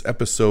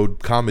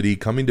 6-episode comedy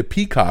coming to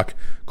Peacock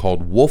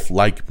called Wolf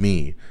Like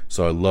Me.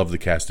 So I love the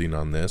casting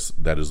on this.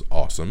 That is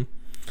awesome.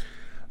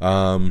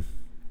 The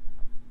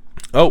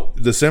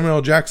Samuel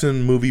L.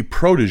 Jackson movie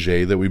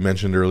Protege that we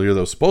mentioned earlier that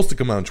was supposed to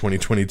come out in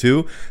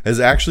 2022 has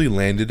actually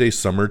landed a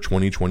summer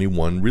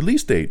 2021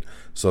 release date.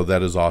 So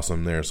that is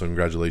awesome there. So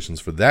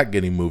congratulations for that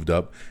getting moved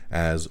up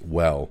as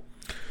well.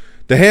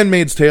 The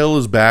Handmaid's Tale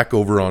is back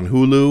over on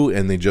Hulu,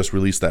 and they just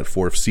released that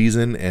 4th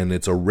season, and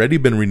it's already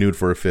been renewed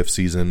for a 5th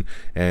season.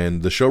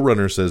 And the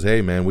showrunner says,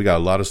 hey man, we got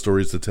a lot of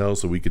stories to tell,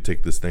 so we could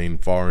take this thing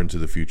far into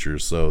the future.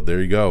 So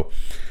there you go.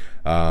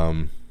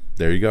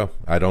 There you go.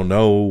 I don't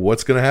know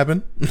what's going to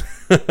happen,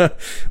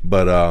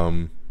 but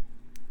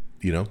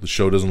the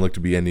show doesn't look to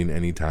be ending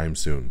anytime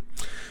soon.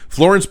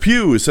 Florence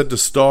Pugh is set to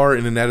star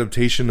in an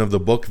adaptation of the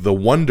book The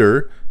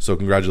Wonder, so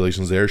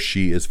congratulations there.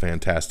 She is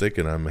fantastic,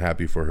 and I'm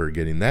happy for her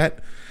getting that.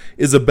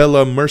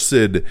 Isabella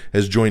Merced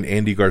has joined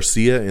Andy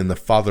Garcia in the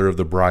Father of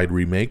the Bride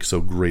remake,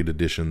 so great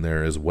addition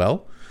there as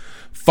well.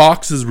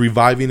 Fox is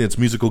reviving its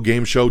musical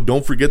game show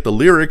Don't Forget the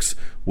Lyrics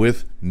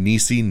with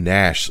Niecy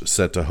Nash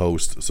set to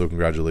host, so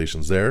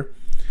congratulations there.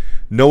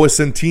 Noah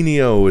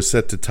Centineo is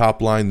set to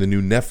top-line the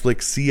new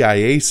Netflix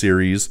CIA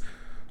series,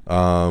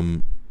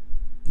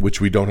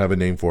 which we don't have a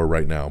name for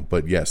right now,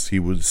 but yes, he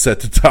was set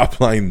to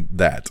top-line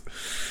that.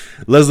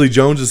 Leslie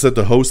Jones is set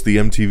to host the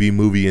MTV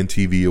Movie and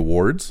TV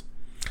Awards.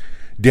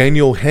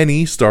 Daniel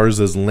Henney stars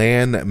as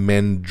Lan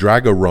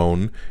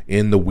Mandragorn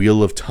in The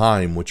Wheel of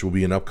Time, which will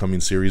be an upcoming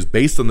series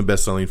based on the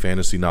best-selling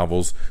fantasy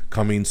novels,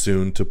 coming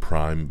soon to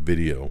Prime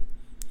Video.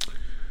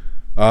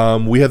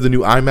 We have the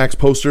new IMAX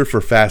poster for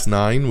Fast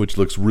 9, which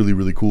looks really,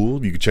 really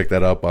cool. You can check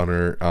that up on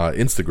her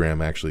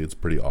Instagram, actually. It's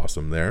pretty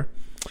awesome there.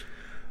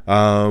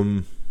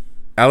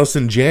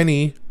 Allison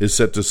Janney is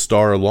set to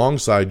star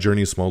alongside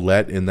Jurnee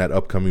Smollett in that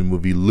upcoming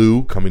movie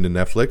Lou, coming to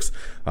Netflix.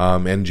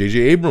 And J.J.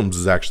 Abrams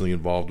is actually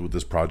involved with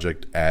this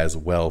project as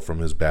well from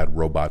his Bad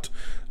Robot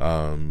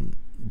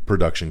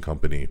production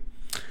company.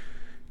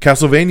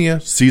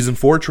 Castlevania Season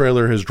 4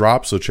 trailer has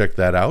dropped, so check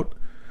that out.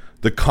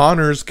 The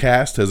Connors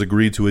cast has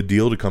agreed to a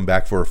deal to come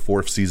back for a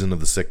 4th season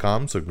of the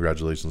sitcom, so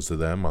congratulations to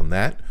them on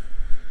that.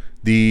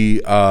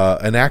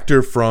 An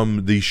actor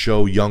from the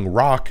show Young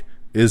Rock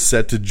is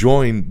set to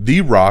join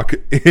The Rock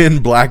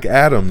in Black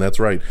Adam. That's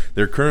right.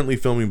 They're currently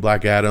filming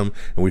Black Adam,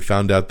 and we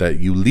found out that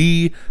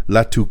Yuli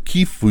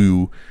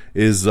Latukifu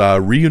is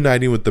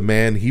reuniting with the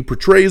man he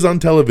portrays on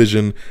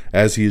television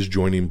as he is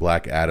joining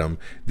Black Adam.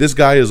 This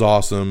guy is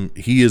awesome.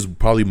 He is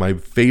probably my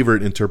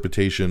favorite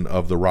interpretation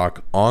of The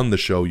Rock on the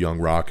show Young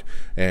Rock,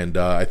 and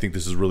I think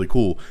this is really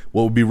cool.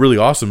 What would be really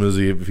awesome is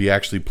if he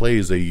actually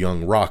plays a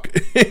young Rock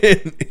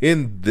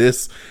in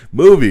this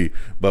movie,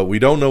 but we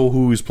don't know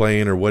who he's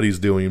playing or what he's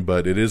doing,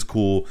 but it is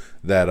cool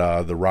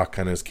that The Rock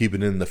kind of is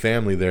keeping it in the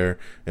family there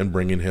and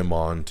bringing him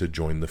on to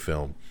join the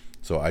film.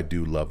 So I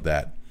do love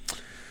that.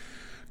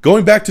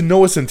 Going back to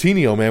Noah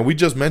Centineo, man, we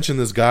just mentioned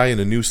this guy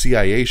in a new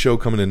CIA show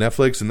coming to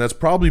Netflix, and that's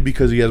probably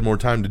because he has more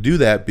time to do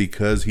that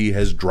because he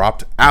has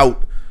dropped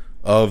out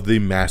of the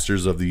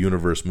Masters of the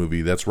Universe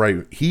movie. That's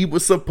right. He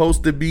was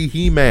supposed to be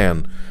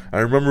He-Man. I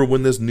remember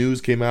when this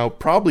news came out,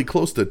 probably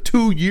close to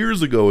 2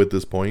 years ago at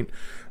this point.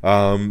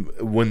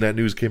 When that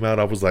news came out,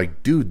 I was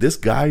like, dude, this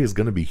guy is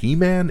going to be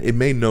He-Man? It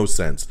made no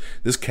sense.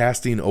 This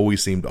casting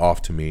always seemed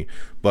off to me,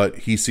 but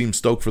he seemed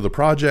stoked for the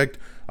project.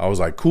 I was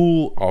like,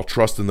 cool, I'll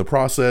trust in the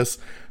process.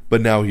 But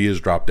now he has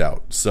dropped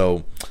out.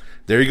 So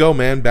there you go,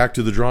 man. Back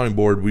to the drawing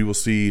board. We will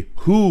see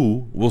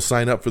who will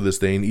sign up for this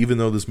thing, even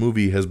though this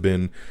movie has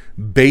been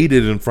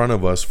baited in front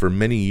of us for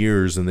many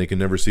years and they can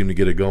never seem to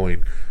get it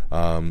going.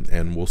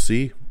 And we'll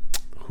see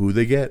who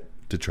they get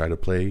to try to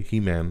play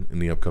He-Man in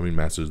the upcoming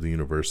Masters of the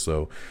Universe.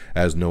 So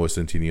as Noah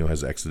Centineo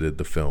has exited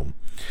the film.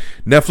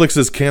 Netflix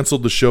has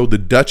canceled the show The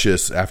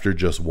Duchess after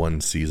just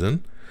 1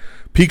 season.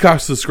 Peacock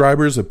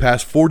subscribers have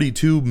passed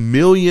 42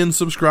 million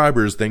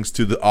subscribers thanks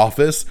to The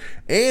Office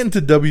and to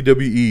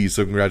WWE.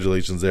 So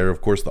congratulations there.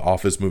 Of course, The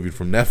Office moving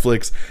from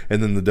Netflix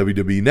and then the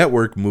WWE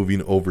Network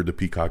moving over to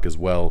Peacock as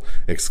well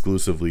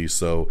exclusively.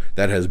 So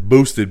that has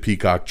boosted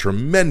Peacock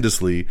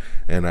tremendously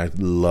and I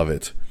love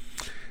it.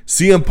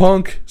 CM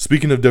Punk,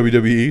 speaking of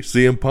WWE,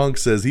 CM Punk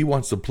says he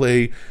wants to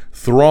play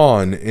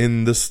Thrawn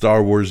in the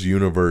Star Wars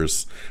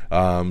universe.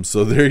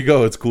 So there you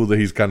go. It's cool that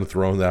he's kind of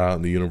throwing that out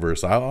in the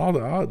universe. I'll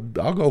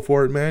go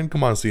for it, man.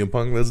 Come on, CM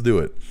Punk. Let's do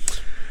it.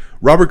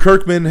 Robert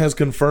Kirkman has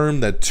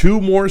confirmed that 2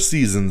 more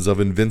seasons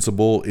of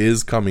Invincible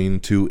is coming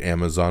to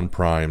Amazon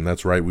Prime.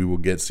 That's right. We will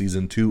get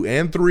season 2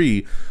 and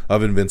 3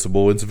 of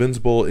Invincible.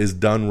 Invincible is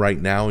done right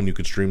now, and you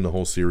can stream the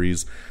whole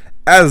series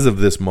as of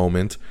this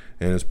moment.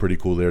 And it's pretty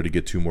cool there to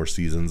get 2 more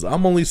seasons.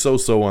 I'm only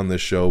so-so on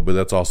this show, but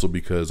that's also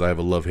because I have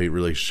a love-hate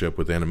relationship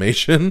with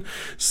animation.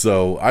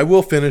 So I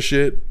will finish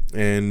it,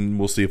 and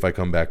we'll see if I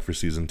come back for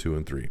season 2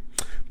 and 3.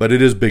 But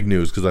it is big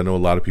news because I know a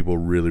lot of people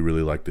really,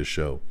 really like this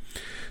show.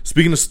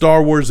 Speaking of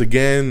Star Wars,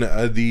 again,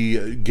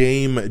 the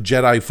game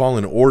Jedi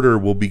Fallen Order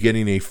will be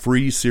getting a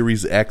free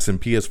Series X and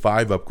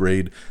PS5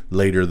 upgrade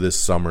later this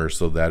summer.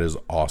 So that is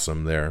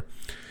awesome there.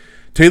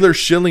 Taylor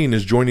Schilling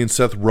is joining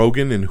Seth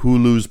Rogen in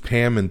Hulu's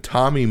Pam and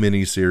Tommy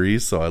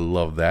miniseries, so I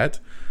love that.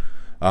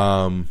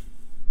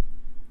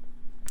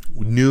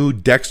 New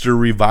Dexter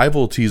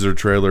Revival teaser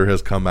trailer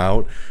has come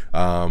out,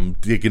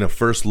 taking a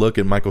first look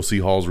at Michael C.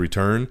 Hall's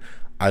return.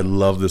 I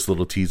love this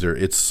little teaser.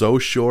 It's so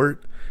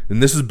short,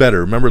 and this is better.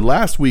 Remember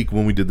last week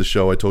when we did the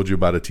show, I told you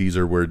about a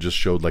teaser where it just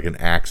showed like an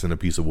axe and a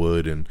piece of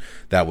wood, and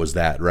that was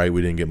that, right?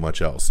 We didn't get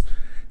much else.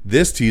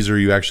 This teaser,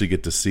 you actually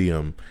get to see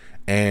him.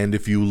 And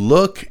if you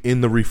look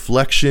in the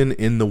reflection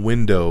in the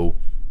window,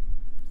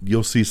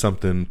 you'll see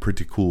something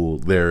pretty cool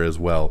there as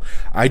well.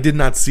 I did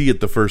not see it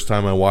the first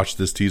time I watched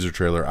this teaser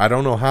trailer. I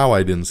don't know how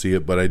I didn't see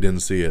it, but I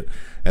didn't see it.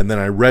 And then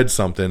I read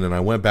something and I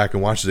went back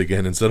and watched it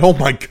again and said, oh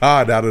my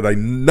God, how did I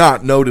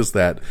not notice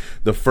that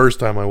the first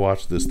time I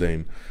watched this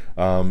thing?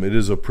 It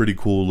is a pretty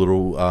cool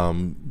little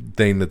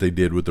thing that they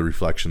did with the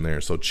reflection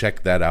there. So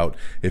check that out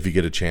if you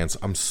get a chance.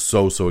 I'm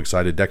so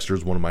excited. Dexter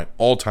is one of my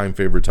all-time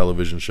favorite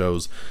television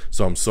shows.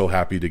 So I'm so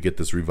happy to get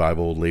this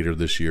revival later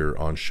this year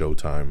on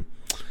Showtime.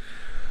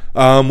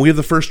 We have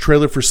the first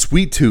trailer for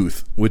Sweet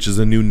Tooth, which is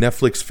a new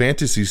Netflix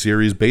fantasy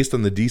series based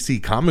on the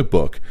DC comic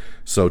book.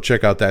 So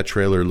check out that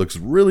trailer. It looks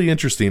really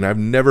interesting. I've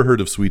never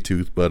heard of Sweet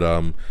Tooth, but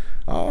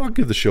I'll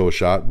give the show a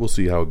shot. We'll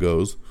see how it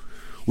goes.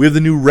 We have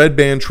the new Red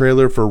Band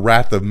trailer for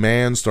Wrath of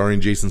Man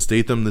starring Jason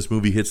Statham. This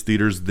movie hits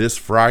theaters this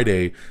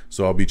Friday,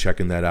 so I'll be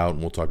checking that out,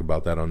 and we'll talk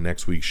about that on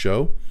next week's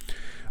show.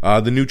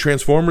 The new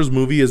Transformers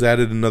movie has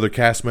added another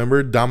cast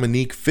member.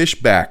 Dominique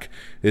Fishback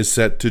is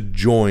set to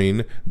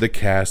join the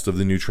cast of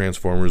the new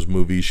Transformers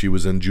movie. She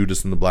was in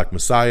Judas and the Black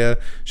Messiah.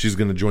 She's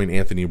going to join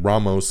Anthony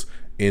Ramos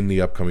in the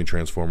upcoming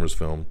Transformers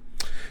film.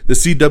 The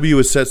CW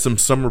has set some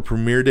summer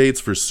premiere dates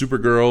for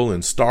Supergirl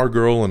and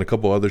Stargirl and a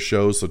couple other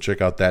shows, so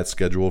check out that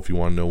schedule if you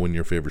want to know when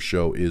your favorite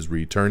show is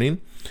returning.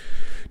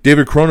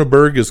 David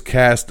Cronenberg has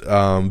cast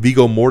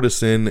Viggo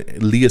Mortensen,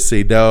 Léa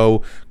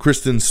Seydoux,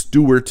 Kristen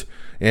Stewart,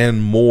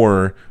 and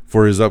more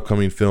for his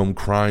upcoming film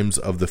Crimes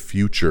of the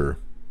Future.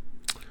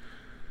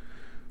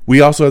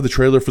 We also have the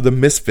trailer for The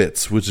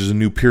Misfits, which is a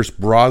new Pierce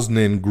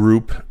Brosnan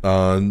group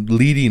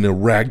leading a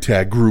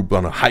ragtag group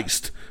on a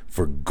heist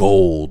for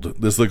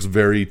gold. This looks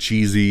very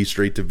cheesy,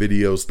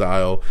 straight-to-video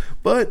style,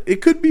 but it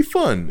could be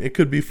fun. It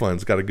could be fun.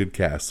 It's got a good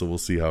cast, so we'll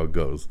see how it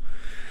goes.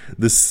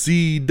 The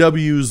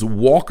CW's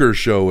Walker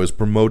Show has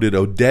promoted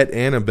Odette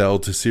Annabelle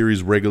to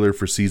series regular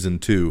for season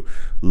 2.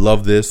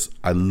 Love this.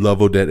 I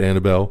love Odette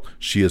Annabelle.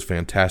 She is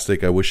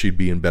fantastic. I wish she'd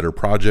be in better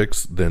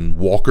projects than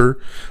Walker.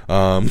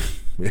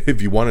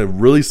 If you want to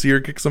really see her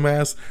kick some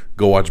ass,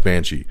 go watch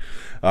Banshee.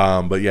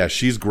 But yeah,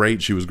 she's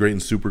great. She was great in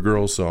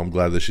Supergirl, so I'm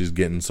glad that she's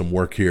getting some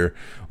work here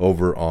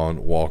over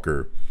on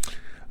Walker.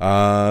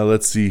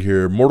 Let's see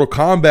here. Mortal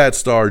Kombat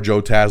star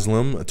Joe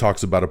Taslim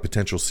talks about a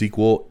potential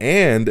sequel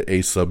and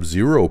a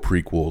Sub-Zero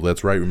prequel.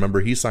 That's right.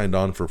 Remember, he signed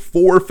on for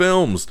 4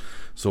 films.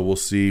 So we'll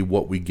see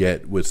what we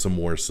get with some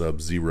more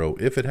Sub-Zero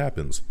if it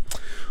happens.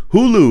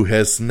 Hulu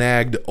has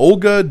snagged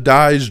Olga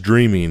Dies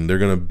Dreaming. They're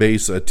going to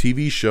base a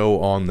TV show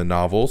on the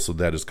novel, so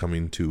that is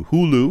coming to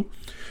Hulu.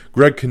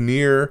 Greg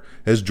Kinnear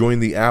has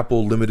joined the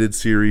Apple limited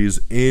series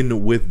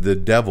In With the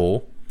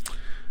Devil.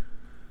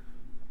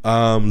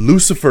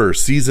 Lucifer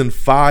Season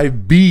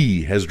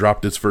 5B has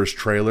dropped its first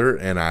trailer,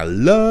 and I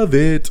love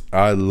it.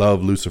 I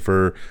love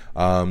Lucifer.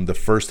 The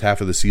first half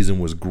of the season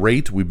was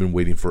great. We've been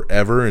waiting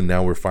forever, and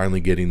now we're finally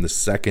getting the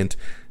second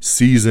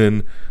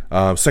season,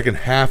 second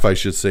half, I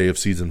should say, of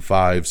Season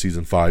 5.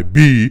 Season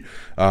 5B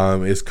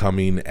is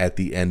coming at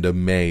the end of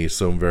May,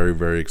 so I'm very,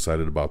 very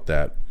excited about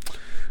that.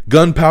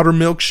 Gunpowder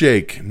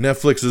Milkshake.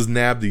 Netflix has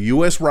nabbed the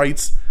U.S.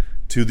 rights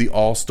to the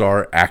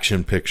All-Star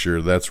action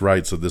picture. That's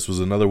right. So this was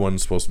another one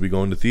supposed to be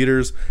going to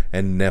theaters,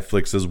 and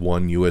Netflix has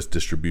won U.S.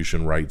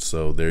 distribution rights.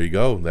 So there you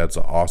go. That's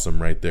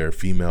awesome right there.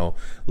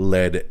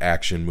 Female-led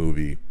action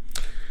movie.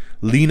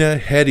 Lena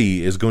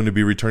Headey is going to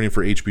be returning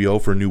for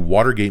HBO for a new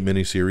Watergate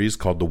miniseries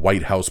called The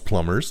White House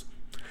Plumbers.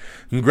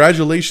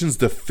 Congratulations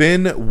to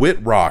Finn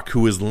Wittrock,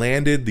 who has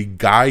landed the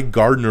Guy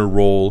Gardner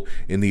role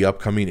in the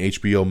upcoming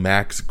HBO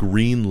Max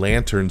Green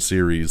Lantern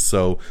series.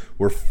 So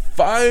we're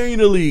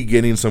finally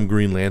getting some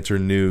Green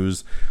Lantern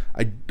news.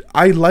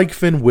 I like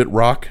Finn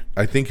Wittrock.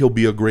 I think he'll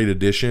be a great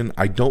addition.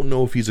 I don't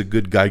know if he's a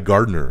good Guy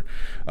Gardner.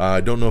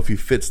 I don't know if he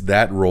fits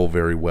that role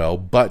very well,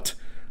 but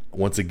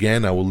once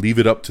again, I will leave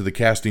it up to the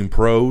casting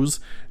pros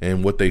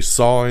and what they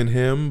saw in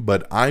him,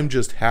 but I'm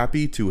just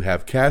happy to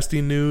have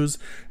casting news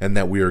and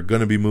that we are going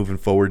to be moving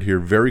forward here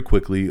very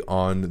quickly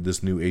on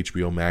this new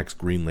HBO Max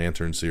Green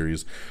Lantern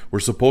series.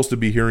 We're supposed to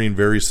be hearing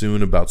very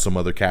soon about some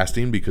other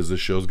casting because this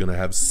show is going to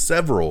have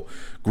several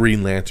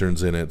Green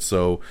Lanterns in it,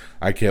 so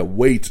I can't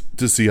wait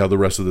to see how the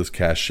rest of this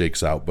cast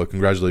shakes out. But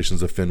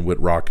congratulations to Finn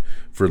Wittrock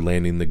for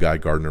landing the Guy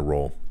Gardner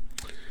role.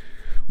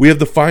 We have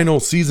the final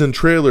season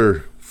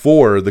trailer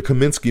for The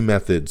Kominsky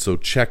Method, so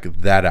check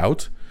that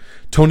out.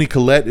 Toni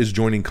Collette is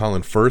joining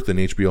Colin Firth in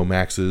HBO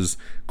Max's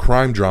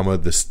crime drama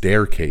The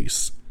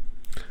Staircase.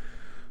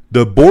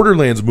 The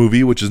Borderlands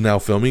movie, which is now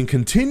filming,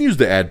 continues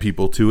to add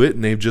people to it,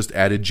 and they've just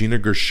added Gina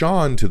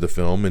Gershon to the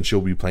film, and she'll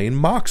be playing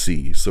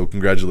Moxie. So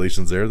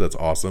congratulations there. That's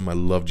awesome. I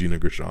love Gina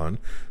Gershon.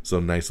 So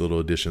nice little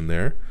addition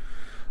there.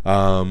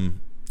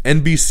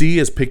 NBC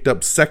has picked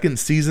up second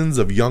seasons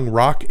of Young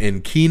Rock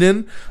and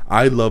Kenan.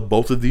 I love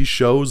both of these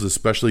shows,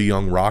 especially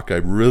Young Rock. I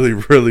really,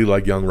 really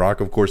like Young Rock.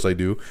 Of course I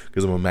do,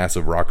 because I'm a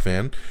massive rock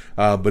fan.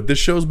 But this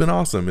show's been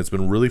awesome. It's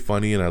been really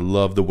funny, and I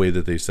love the way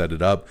that they set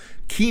it up.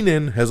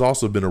 Kenan has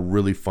also been a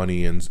really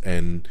funny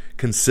and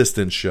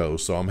consistent show,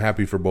 so I'm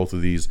happy for both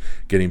of these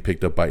getting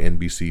picked up by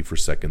NBC for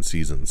second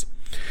seasons.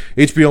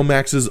 HBO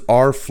Max's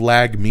Our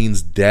Flag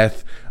Means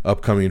Death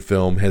upcoming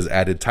film has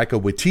added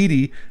Taika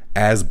Waititi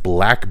as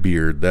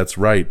Blackbeard. That's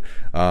right.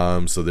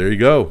 So there you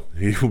go.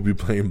 He will be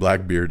playing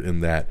Blackbeard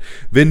in that.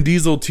 Vin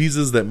Diesel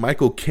teases that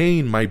Michael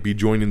Caine might be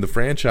joining the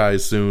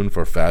franchise soon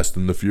for Fast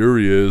and the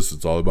Furious.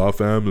 It's all about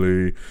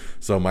family.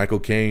 So Michael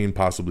Caine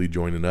possibly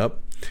joining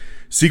up.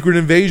 Secret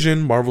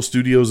Invasion, Marvel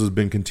Studios has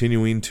been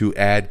continuing to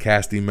add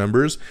casting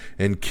members,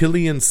 and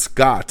Killian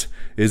Scott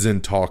is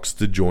in talks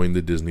to join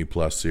the Disney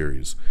Plus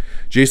series.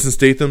 Jason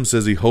Statham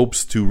says he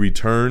hopes to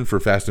return for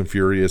Fast and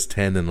Furious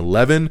 10 and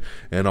 11,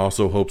 and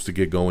also hopes to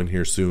get going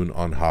here soon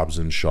on Hobbs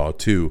and Shaw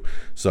 2.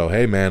 So,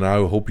 hey man,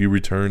 I hope you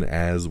return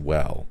as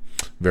well.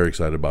 Very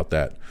excited about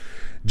that.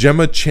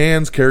 Gemma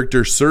Chan's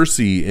character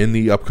Cersei in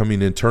the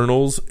upcoming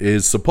Eternals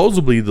is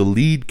supposedly the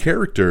lead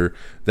character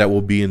that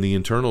will be in the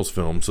Eternals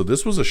film. So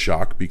this was a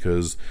shock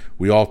because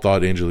we all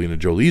thought Angelina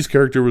Jolie's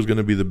character was going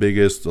to be the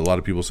biggest. A lot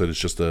of people said it's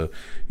just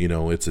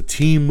it's a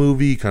team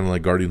movie, kind of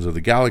like Guardians of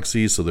the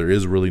Galaxy. So there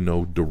is really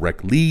no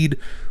direct lead.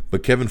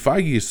 But Kevin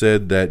Feige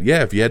said that,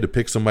 yeah, if you had to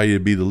pick somebody to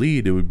be the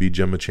lead, it would be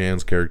Gemma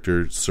Chan's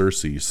character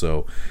Cersei.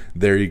 So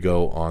there you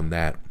go on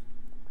that.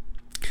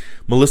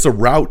 Melissa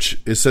Rauch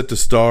is set to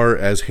star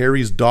as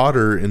Harry's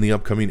daughter in the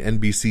upcoming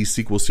NBC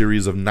sequel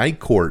series of Night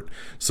Court.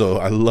 So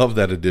I love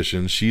that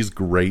addition. She's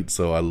great,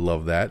 so I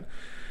love that.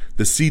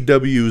 The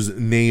CW's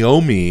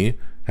Naomi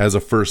has a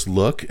first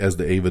look as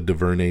the Ava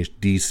DuVernay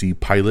DC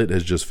pilot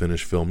has just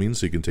finished filming,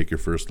 so you can take your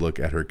first look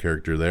at her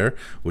character there,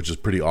 which is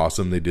pretty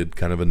awesome. They did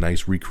kind of a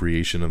nice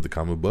recreation of the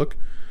comic book.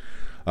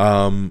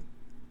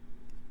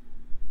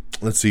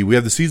 Let's see, we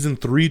have the season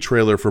 3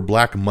 trailer for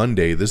Black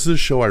Monday. This is a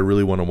show I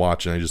really want to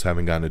watch and I just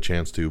haven't gotten a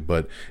chance to,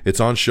 but it's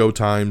on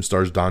Showtime,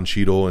 stars Don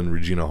Cheadle and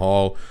Regina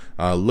Hall.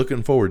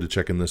 Looking forward to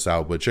checking this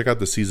out, but check out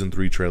the season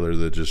 3 trailer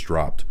that just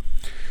dropped.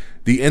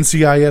 The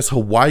NCIS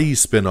Hawaii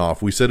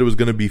spinoff. We said it was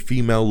going to be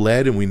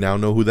female-led, and we now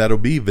know who that'll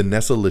be.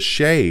 Vanessa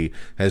Lachey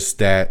has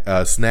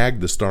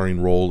snagged the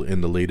starring role in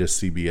the latest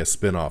CBS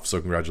spinoff,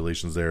 so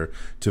congratulations there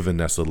to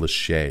Vanessa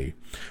Lachey.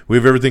 We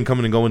have everything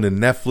coming and going to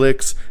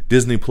Netflix,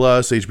 Disney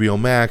Plus,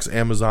 HBO Max,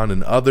 Amazon,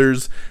 and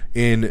others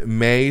in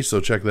May,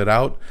 so check that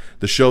out.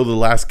 The show The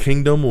Last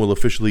Kingdom will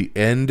officially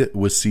end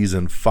with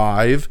season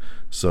 5,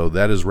 so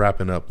that is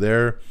wrapping up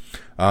there.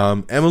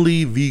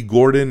 Emily V.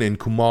 Gordon and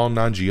Kumail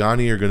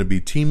Nanjiani are going to be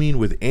teaming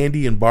with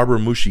Andy and Barbara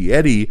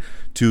Muschietti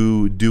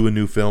to do a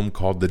new film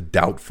called The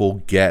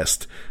Doubtful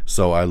Guest.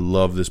 So I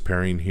love this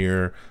pairing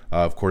here.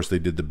 Of course, they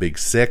did The Big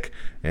Sick,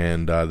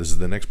 and this is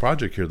the next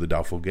project here, The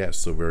Doubtful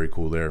Guest. So very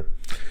cool there.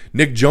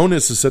 Nick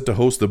Jonas is set to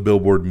host the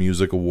Billboard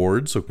Music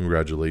Awards, so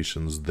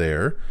congratulations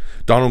there.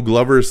 Donald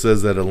Glover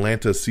says that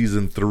Atlanta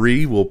Season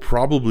 3 will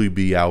probably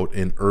be out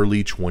in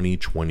early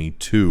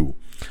 2022.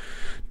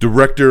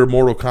 Director of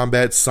Mortal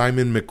Kombat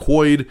Simon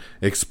McQuoid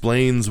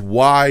explains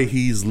why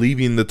he's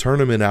leaving the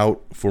tournament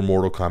out for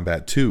Mortal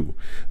Kombat 2.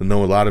 I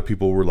know a lot of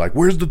people were like,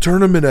 where's the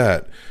tournament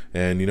at?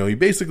 And, he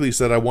basically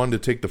said, I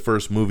wanted to take the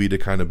first movie to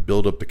kind of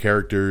build up the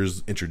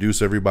characters,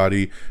 introduce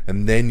everybody,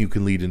 and then you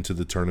can lead into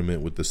the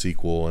tournament with the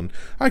sequel. And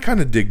I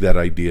kind of dig that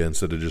idea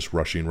instead of just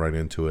rushing right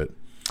into it.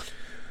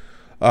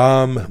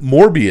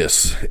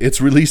 Morbius, its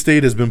release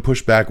date has been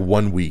pushed back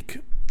 1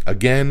 week.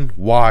 Again,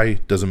 why?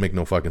 Doesn't make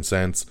no fucking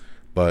sense.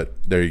 But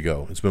there you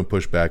go. It's been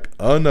pushed back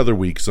another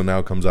week, so now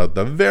it comes out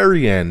the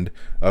very end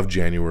of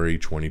January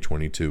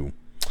 2022.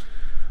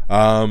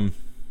 Let's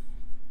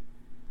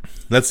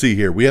see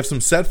here. We have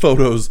some set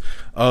photos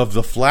of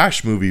the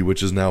Flash movie,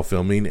 which is now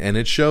filming, and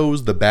it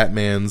shows the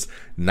Batman's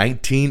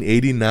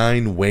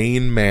 1989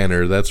 Wayne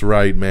Manor. That's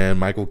right, man.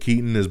 Michael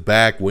Keaton is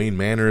back. Wayne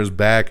Manor is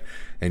back,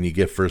 and you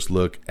get first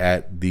look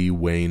at the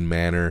Wayne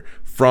Manor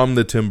from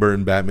the Tim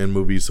Burton Batman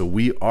movie. So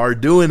we are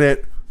doing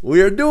it.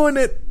 We are doing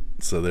it.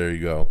 So there you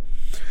go.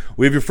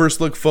 We have your first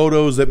look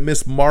photos at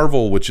Miss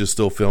Marvel, which is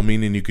still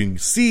filming, and you can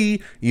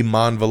see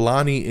Iman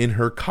Vellani in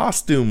her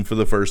costume for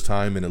the first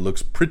time, and it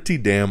looks pretty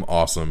damn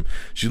awesome.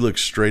 She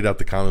looks straight out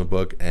the comic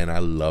book, and I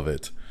love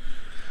it.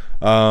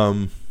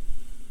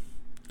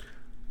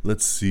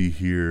 Let's see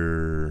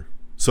here.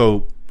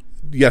 So,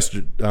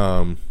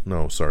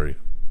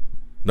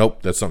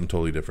 Nope, that's something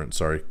totally different.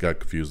 Sorry, got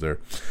confused there.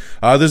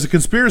 There's a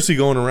conspiracy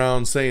going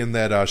around saying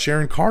that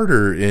Sharon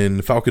Carter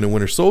in Falcon and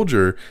Winter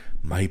Soldier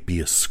might be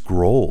a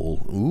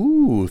Skrull.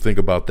 Ooh, think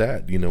about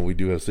that. We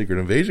do have Secret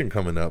Invasion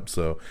coming up,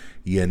 so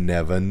you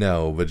never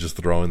know. But just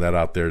throwing that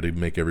out there to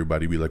make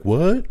everybody be like,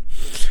 what?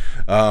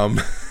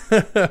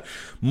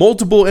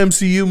 Multiple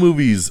MCU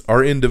movies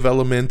are in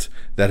development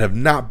that have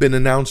not been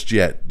announced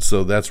yet.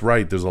 So that's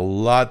right. There's a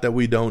lot that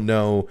we don't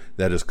know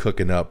that is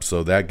cooking up.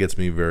 So that gets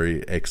me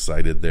very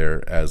excited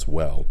there as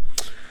well.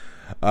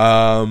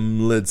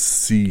 Let's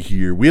see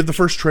here. We have the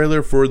first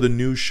trailer for the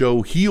new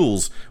show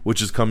Heels,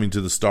 which is coming to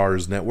the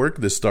Starz Network.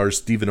 This stars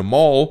Stephen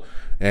Amell,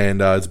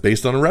 and it's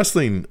based on a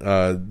wrestling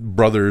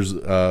brothers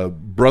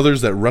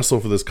that wrestle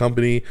for this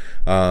company.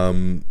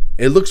 And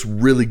It looks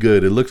really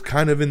good. It looks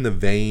kind of in the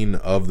vein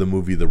of the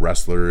movie The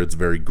Wrestler. It's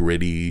very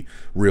gritty,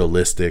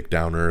 realistic,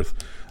 down earth.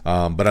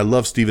 But I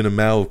love Stephen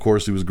Amell. Of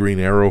course, he was Green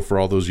Arrow for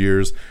all those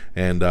years.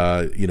 And,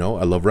 I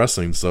love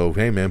wrestling. So,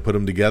 hey, man, put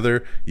them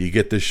together. You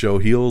get this show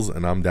Heels,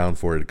 and I'm down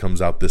for it. It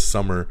comes out this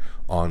summer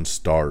on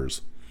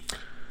Starz.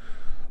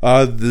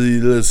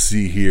 Let's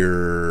see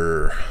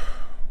here.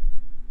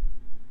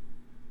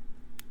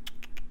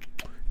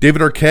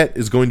 David Arquette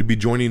is going to be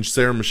joining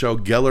Sarah Michelle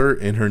Gellar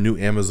in her new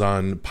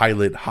Amazon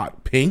pilot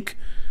Hot Pink.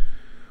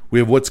 We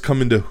have what's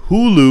coming to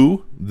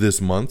Hulu this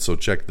month, so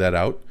check that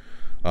out.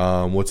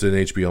 What's in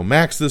HBO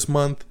Max this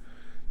month?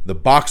 The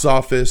box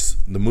office,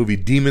 the movie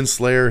Demon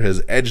Slayer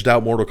has edged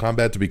out Mortal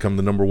Kombat to become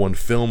the #1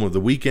 film of the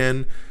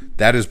weekend.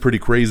 That is pretty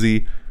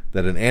crazy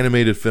that an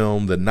animated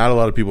film that not a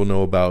lot of people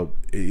know about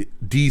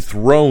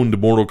dethroned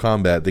Mortal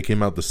Kombat. They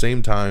came out the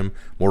same time.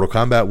 Mortal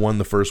Kombat won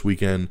the first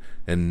weekend,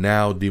 and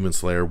now Demon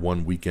Slayer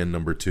won weekend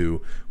number 2,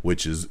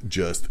 which is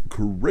just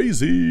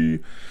crazy.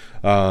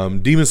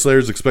 Demon Slayer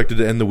is expected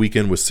to end the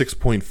weekend with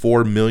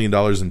 $6.4 million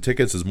in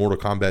tickets as Mortal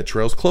Kombat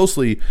trails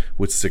closely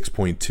with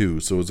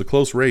 6.2. So it was a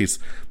close race,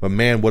 but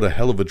man, what a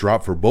hell of a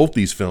drop for both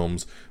these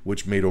films,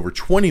 which made over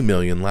 $20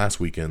 million last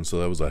weekend. So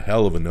that was a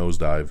hell of a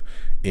nosedive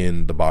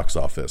in the box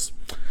office.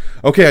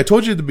 Okay, I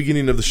told you at the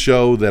beginning of the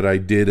show that I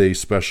did a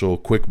special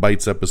Quick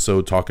Bites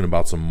episode talking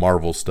about some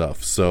Marvel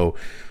stuff. So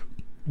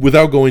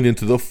without going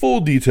into the full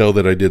detail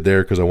that I did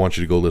there, because I want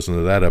you to go listen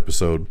to that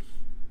episode,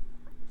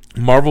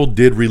 Marvel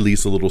did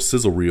release a little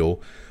sizzle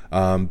reel,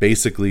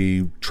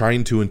 basically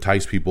trying to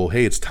entice people,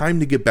 hey, it's time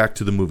to get back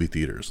to the movie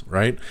theaters,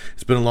 right?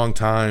 It's been a long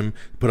time.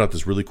 Put out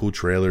this really cool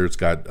trailer. It's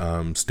got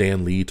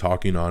Stan Lee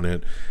talking on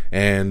it,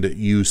 and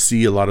you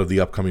see a lot of the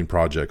upcoming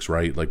projects,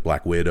 right? Like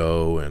Black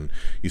Widow, and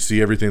you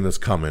see everything that's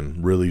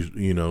coming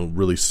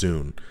really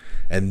soon.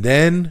 And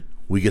then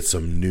we get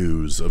some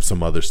news of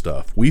some other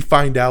stuff. We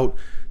find out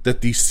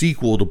that the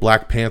sequel to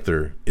Black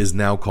Panther is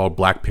now called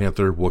Black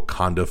Panther: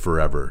 Wakanda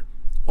Forever.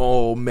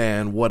 Oh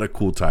man, what a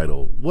cool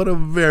title. What a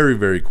very,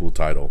 very cool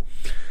title.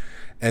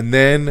 And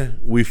then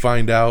we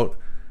find out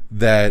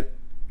that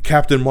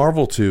Captain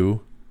Marvel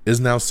 2 is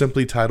now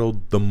simply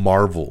titled The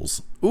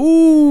Marvels.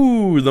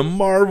 Ooh, The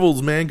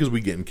Marvels, man, because we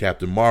getting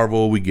Captain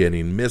Marvel, we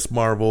getting Miss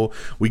Marvel,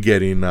 we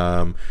getting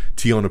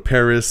Tiona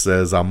Paris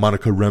as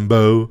Monica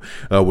Rambeau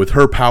with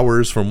her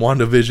powers from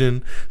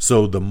WandaVision.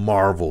 So The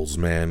Marvels,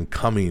 man,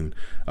 coming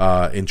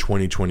in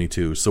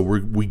 2022. So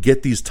we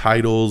get these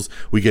titles,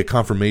 we get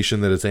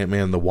confirmation that it's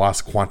Ant-Man and the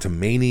Wasp: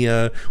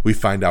 Quantumania. We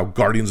find out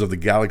Guardians of the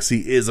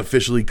Galaxy is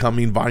officially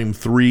coming, Volume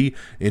 3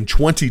 in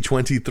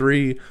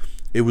 2023.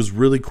 It was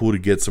really cool to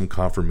get some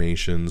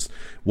confirmations.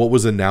 What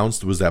was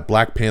announced was that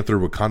Black Panther: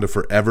 Wakanda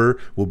Forever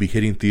will be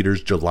hitting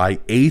theaters July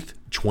 8th,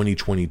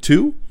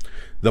 2022.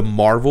 The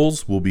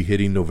Marvels will be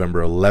hitting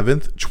November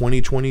 11th,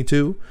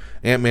 2022.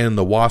 Ant-Man and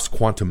the Wasp: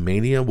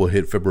 Quantumania will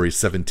hit February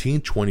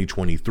 17th,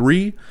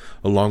 2023,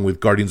 along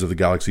with Guardians of the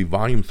Galaxy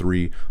Volume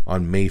 3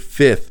 on May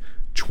 5th,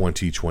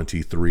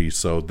 2023.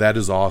 So that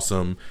is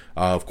awesome.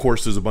 Of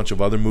course, there's a bunch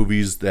of other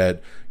movies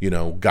that,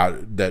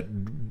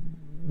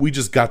 we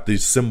just got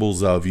these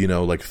symbols of,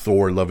 like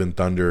Thor, Love and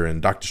Thunder,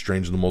 and Doctor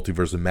Strange in the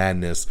Multiverse of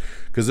Madness,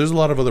 because there's a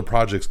lot of other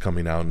projects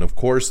coming out. And of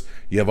course,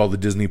 you have all the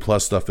Disney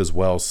Plus stuff as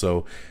well.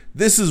 So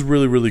this is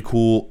really, really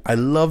cool. I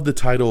love the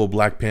title of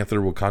Black Panther: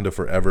 Wakanda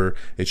Forever.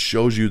 It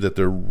shows you that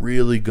they're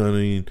really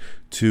going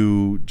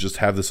to just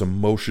have this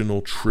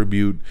emotional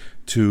tribute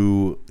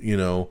to,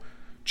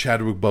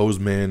 Chadwick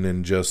Boseman,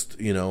 and just,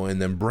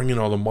 and then bringing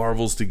all the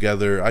Marvels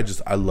together.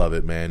 I love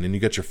it, man. And you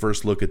get your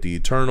first look at the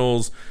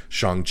Eternals,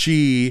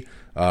 Shang-Chi,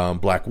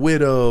 Black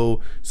Widow,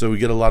 so we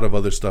get a lot of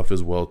other stuff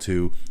as well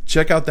too.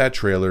 Check out that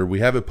trailer. We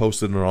have it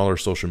posted on all our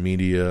social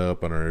media,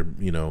 up on our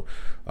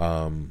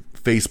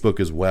Facebook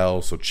as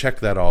well, so check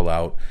that all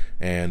out.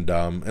 And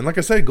like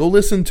I said, go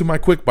listen to my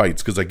Quick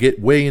Bites, because I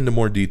get way into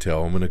more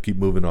detail. I'm going to keep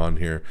moving on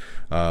here,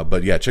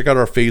 but yeah, check out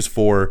our Phase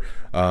 4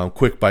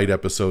 Quick Bite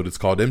episode. It's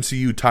called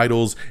MCU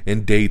Titles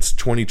and Dates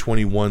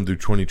 2021 through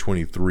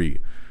 2023.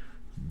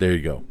 There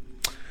you go.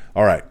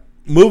 All right,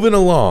 moving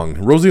along.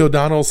 Rosie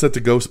O'Donnell set to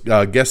go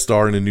guest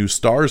star in a new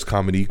Starz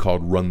comedy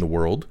called Run the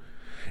World.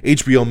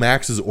 HBO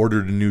Max has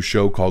ordered a new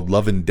show called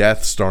Love and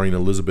Death starring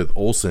Elizabeth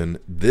Olsen.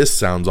 This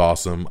sounds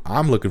awesome.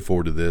 I'm looking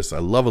forward to this. I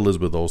love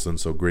Elizabeth Olsen,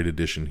 so great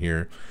addition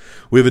here.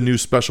 We have a new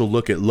special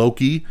look at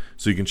Loki,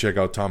 so you can check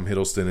out Tom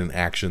Hiddleston in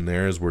action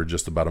there, as we're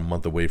just about a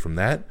month away from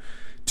that.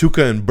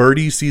 Tuca and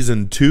Birdie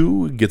Season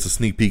 2 gets a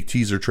sneak peek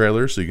teaser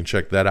trailer, so you can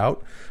check that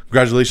out.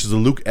 Congratulations to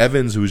Luke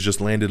Evans, who has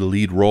just landed a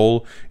lead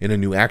role in a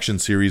new action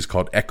series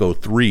called Echo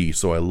 3,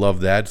 so I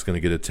love that. It's going to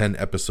get a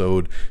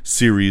 10-episode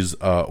series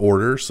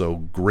order, so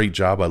great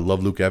job. I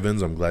love Luke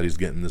Evans. I'm glad he's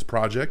getting this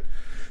project.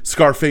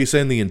 Scarface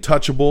and the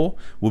Untouchable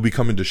will be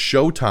coming to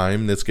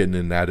Showtime. That's getting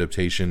an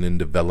adaptation and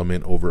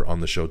development over on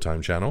the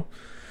Showtime channel.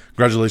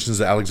 Congratulations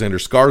to Alexander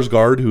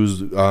Skarsgård,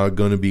 who's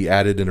going to be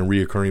added in a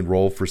reoccurring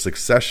role for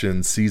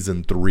Succession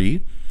Season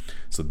 3.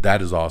 So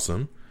that is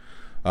awesome.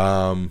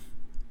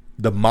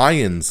 The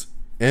Mayans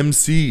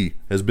MC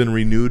has been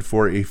renewed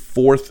for a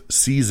 4th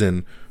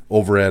season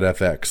over at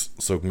FX.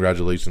 So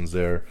congratulations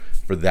there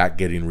for that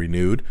getting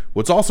renewed.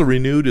 What's also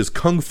renewed is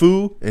Kung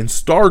Fu and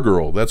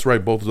Stargirl. That's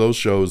right, both of those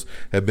shows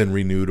have been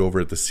renewed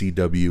over at the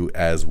CW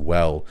as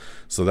well.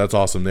 So that's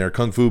awesome there.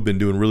 Kung Fu been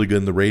doing really good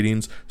in the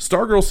ratings.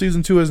 Stargirl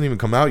season 2 hasn't even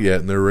come out yet,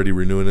 and they're already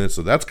renewing it,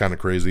 so that's kind of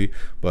crazy.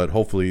 But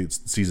hopefully it's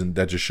season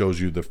that just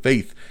shows you the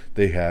faith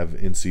they have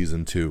in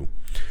season 2.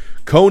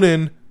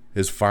 Conan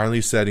is finally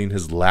setting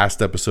his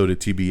last episode at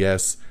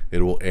TBS.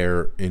 It will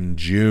air in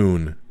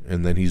June,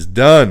 and then he's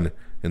done.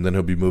 And then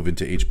he'll be moving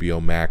to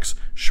HBO Max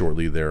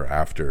shortly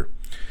thereafter.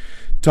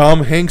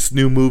 Tom Hanks'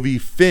 new movie,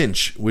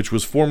 Finch, which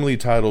was formerly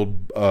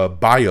titled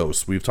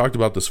BIOS. We've talked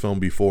about this film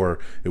before.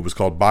 It was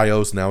called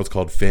BIOS. Now it's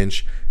called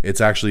Finch.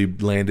 It's actually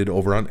landed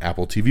over on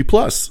Apple TV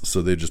Plus.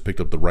 So they just picked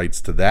up the rights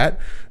to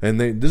that.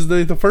 And this is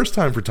the first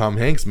time for Tom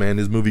Hanks, man.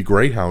 His movie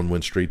Greyhound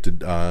went straight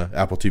to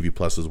Apple TV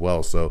Plus as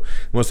well. So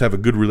he must have a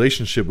good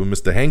relationship with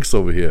Mr. Hanks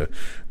over here.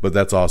 But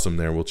that's awesome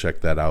there. We'll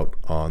check that out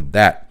on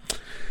that.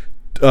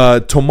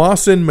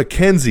 Thomasin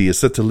McKenzie is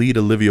set to lead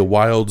Olivia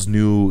Wilde's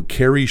new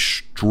Carrie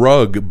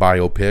Strug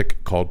biopic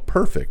called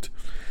Perfect.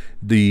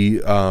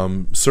 The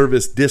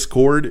service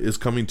Discord is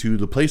coming to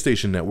the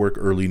PlayStation Network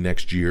early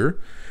next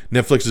year.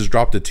 Netflix has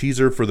dropped a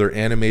teaser for their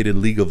animated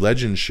League of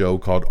Legends show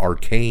called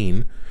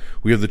Arcane.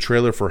 We have the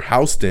trailer for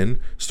Houston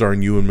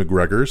starring Ewan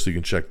McGregor, so you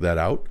can check that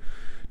out.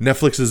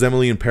 Netflix's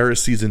Emily in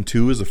Paris Season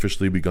 2 has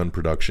officially begun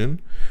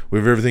production. We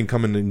have everything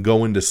coming and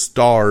going to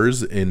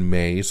Stars in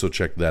May, so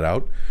check that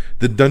out.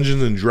 The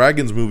Dungeons &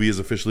 Dragons movie has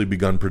officially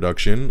begun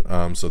production,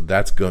 so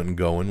that's gotten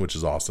going, which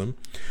is awesome.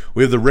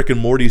 We have the Rick and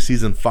Morty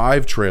Season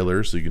 5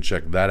 trailer, so you can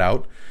check that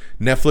out.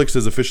 Netflix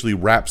has officially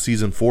wrapped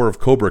Season 4 of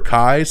Cobra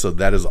Kai, so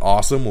that is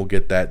awesome. We'll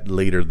get that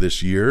later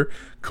this year.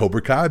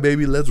 Cobra Kai,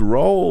 baby, let's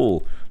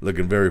roll.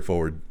 Looking very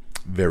forward.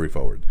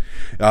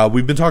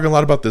 We've been talking a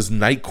lot about this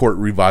Night Court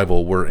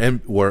revival where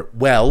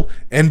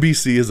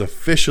NBC has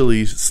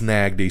officially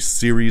snagged a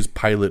series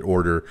pilot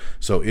order,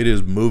 so it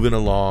is moving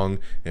along,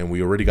 and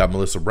we already got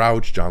Melissa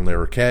Rauch, John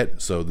Larroquette,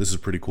 so this is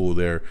pretty cool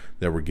there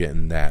that we're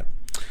getting that.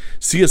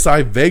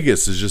 CSI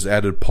Vegas has just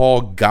added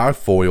Paul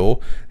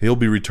Guilfoyle. He'll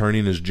be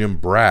returning as Jim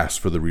Brass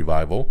for the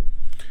revival.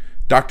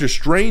 Doctor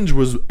Strange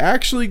was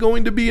actually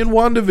going to be in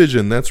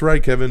WandaVision. That's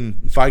right. Kevin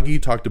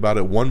Feige talked about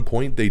at one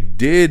point they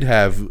did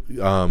have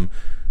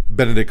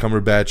Benedict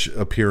Cumberbatch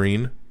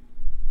appearing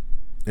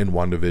in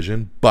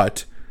WandaVision,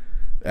 but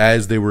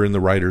as they were in the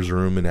writer's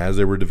room and as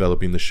they were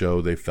developing the show,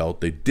 they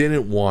felt they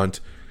didn't want,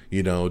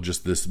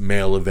 just this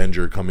male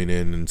Avenger coming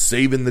in and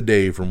saving the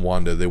day from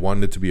Wanda. They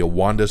wanted it to be a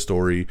Wanda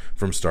story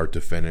from start to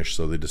finish,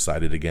 so they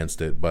decided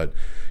against it. But,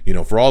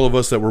 for all of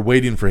us that were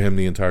waiting for him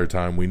the entire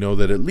time, we know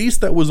that at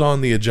least that was on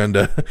the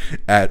agenda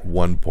at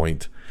one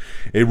point.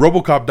 A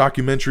RoboCop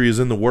documentary is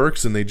in the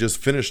works, and they just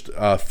finished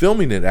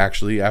filming it,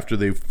 actually, after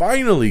they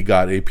finally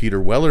got a Peter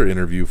Weller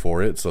interview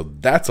for it. So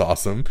that's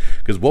awesome,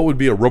 because what would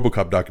be a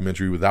RoboCop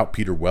documentary without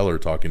Peter Weller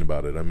talking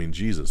about it? I mean,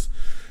 Jesus,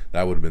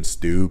 that would have been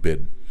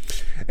stupid.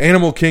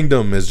 Animal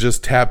Kingdom has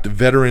just tapped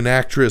veteran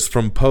actress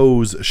from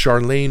Pose,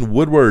 Charlene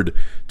Woodward,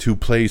 to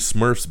play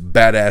Smurf's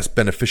badass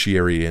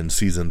beneficiary in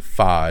Season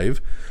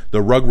 5. The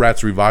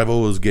Rugrats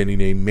revival is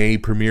getting a May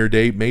premiere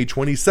date, May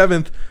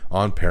 27th,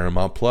 on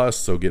Paramount+,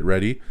 so get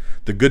ready.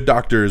 The Good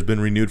Doctor has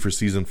been renewed for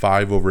Season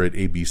 5 over at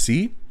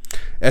ABC.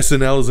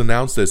 SNL has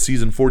announced that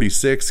Season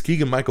 46,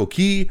 Keegan-Michael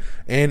Key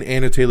and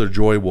Anna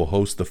Taylor-Joy will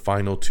host the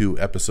final 2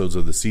 episodes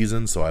of the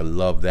season, so I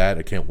love that.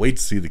 I can't wait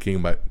to see the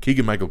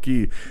Keegan-Michael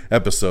Key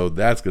episode.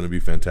 That's going to be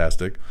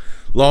fantastic.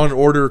 Law &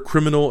 Order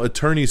Criminal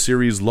Attorney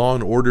series Law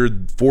 & Order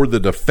for the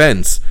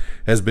Defense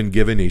has been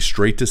given a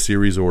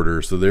straight-to-series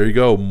order, so there you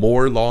go.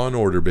 More Law &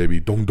 Order,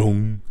 baby. Dong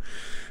dong.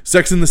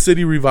 Sex and the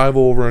City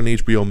revival over on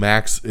HBO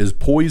Max is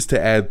poised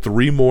to add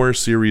 3 more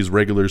series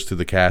regulars to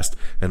the cast,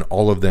 and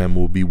all of them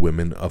will be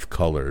women of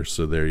color.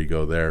 So there you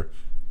go there.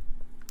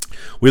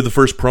 We have the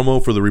first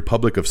promo for the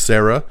Republic of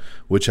Sarah,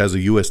 which has a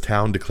U.S.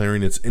 town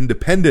declaring its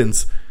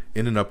independence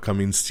in an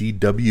upcoming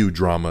CW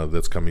drama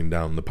that's coming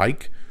down the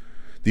pike.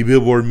 The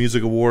Billboard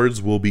Music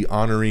Awards will be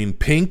honoring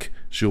Pink.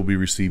 She'll be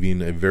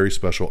receiving a very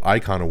special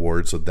Icon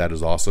Award, so that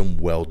is awesome.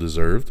 Well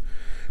deserved.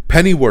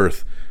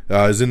 Pennyworth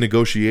is in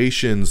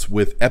negotiations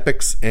with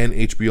Epix and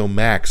HBO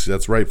Max.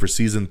 That's right, for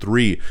Season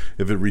 3.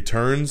 If it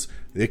returns,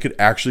 it could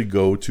actually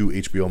go to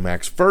HBO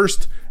Max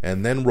first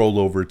and then roll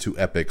over to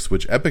Epix,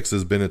 which Epix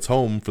has been its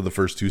home for the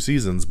first 2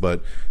 seasons,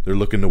 but they're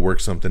looking to work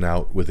something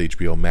out with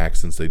HBO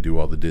Max since they do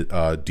all the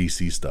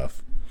DC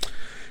stuff.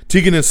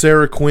 Tegan and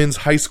Sarah Quinn's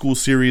high school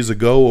series a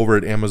go over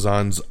at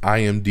Amazon's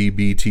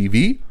IMDb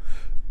TV.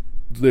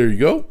 There you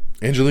go.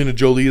 Angelina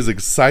Jolie is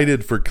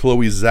excited for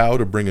Chloe Zhao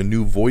to bring a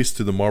new voice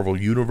to the Marvel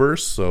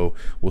Universe, so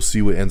we'll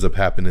see what ends up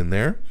happening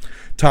there.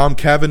 Tom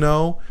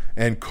Cavanaugh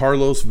and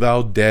Carlos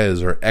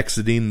Valdez are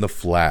exiting The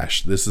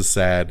Flash. This is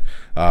sad.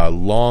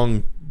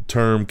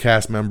 Long-term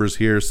cast members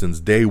here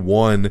since day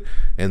 1,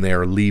 and they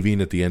are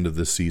leaving at the end of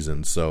this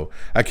season. So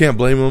I can't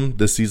blame them.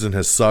 This season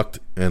has sucked,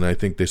 and I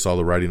think they saw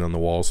the writing on the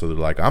wall, so they're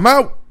like, I'm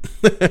out!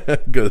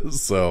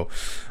 So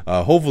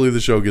hopefully the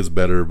show gets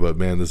better, but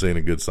man, this ain't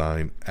a good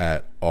sign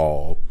at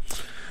all.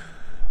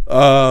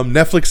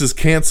 Netflix has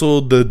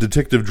canceled the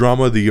detective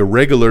drama The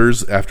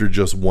Irregulars after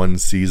just one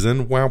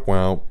season. Wow,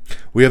 wow.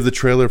 We have the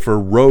trailer for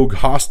Rogue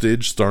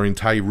Hostage starring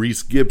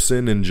Tyrese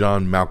Gibson and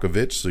John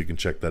Malkovich, so you can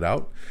check that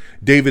out.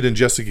 David and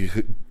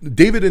Jessica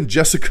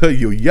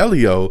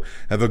Iello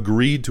have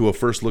agreed to a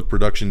first look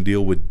production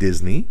deal with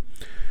Disney.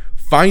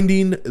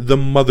 Finding the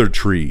Mother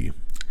Tree.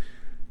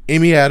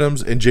 Amy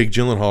Adams and Jake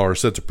Gyllenhaal are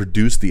set to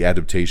produce the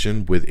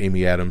adaptation, with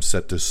Amy Adams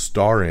set to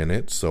star in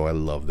it, so I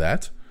love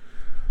that.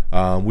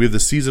 We have the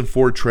season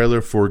 4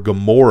 trailer for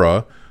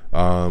Gomorrah,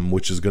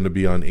 which is going to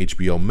be on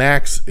HBO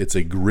Max. It's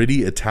a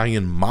gritty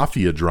Italian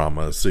mafia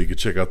drama, so you can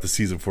check out the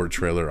season 4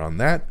 trailer on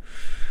that.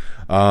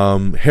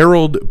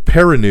 Harold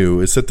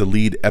Perrineau is set to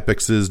lead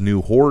Epix's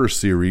new horror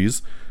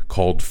series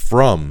called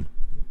From.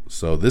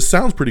 So this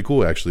sounds pretty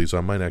cool, actually, so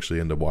I might actually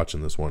end up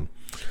watching this one.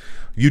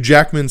 Hugh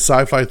Jackman's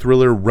sci-fi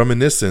thriller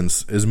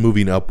Reminiscence is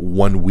moving up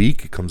 1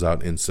 week. It comes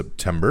out in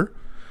September.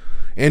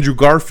 Andrew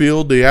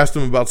Garfield, they asked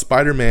him about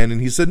Spider-Man,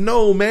 and he said,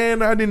 "No,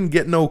 man, I didn't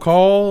get no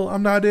call.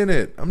 I'm not in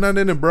it,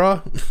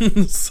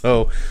 bruh."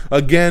 So,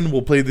 again,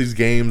 we'll play these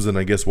games, and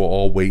I guess we'll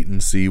all wait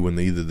and see when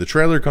either the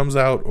trailer comes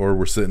out or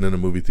we're sitting in a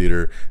movie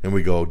theater and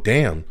we go,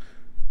 damn,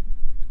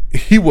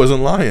 he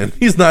wasn't lying.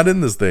 He's not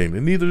in this thing.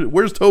 And neither,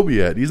 where's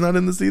Toby at? He's not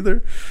in this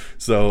either.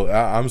 So,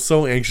 I'm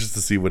so anxious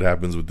to see what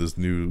happens with this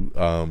new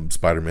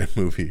Spider-Man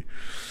movie.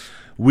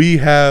 We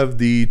have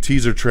the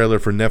teaser trailer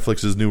for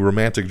Netflix's new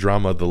romantic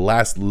drama, The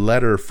Last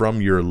Letter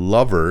from Your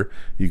Lover.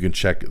 You can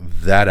check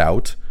that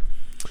out.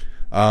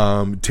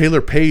 Taylor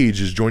Page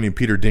is joining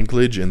Peter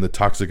Dinklage in the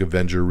Toxic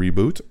Avenger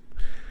reboot.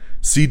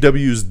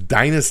 CW's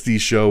Dynasty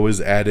show has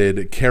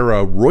added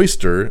Kara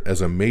Royster as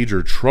a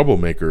major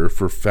troublemaker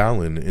for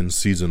Fallon in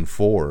Season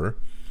 4.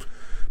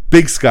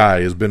 Big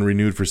Sky has been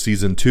renewed for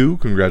Season 2.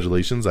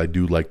 Congratulations. I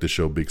do like the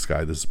show Big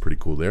Sky. This is pretty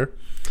cool there.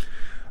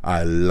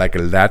 I like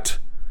that.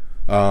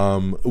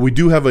 We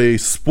do have a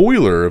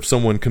spoiler of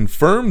someone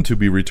confirmed to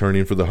be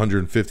returning for the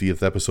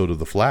 150th episode of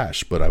The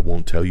Flash, but I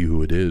won't tell you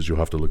who it is. You'll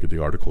have to look at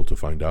the article to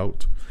find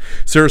out.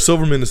 Sarah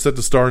Silverman is set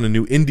to star in a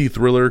new indie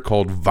thriller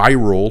called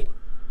Viral.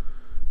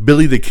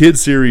 Billy the Kid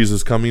series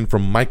is coming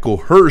from Michael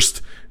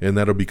Hurst, and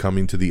that'll be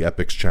coming to the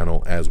Epix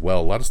channel as well.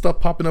 A lot of stuff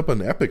popping up on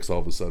Epix all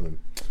of a sudden.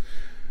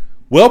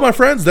 Well, my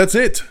friends, that's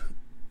it.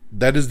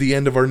 That is the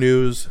end of our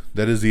news.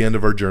 That is the end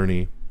of our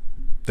journey.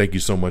 Thank you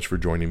so much for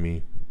joining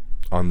me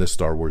on this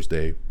Star Wars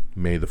Day,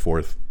 May the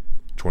 4th,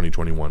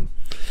 2021.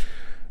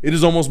 It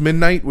is almost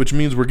midnight, which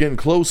means we're getting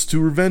close to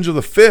Revenge of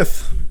the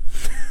 5th.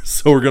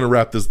 So we're going to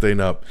wrap this thing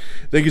up.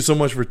 Thank you so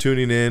much for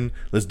tuning in.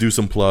 Let's do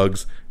some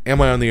plugs.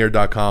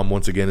 AmIOnTheAir.com,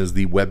 once again, is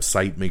the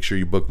website. Make sure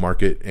you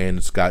bookmark it, and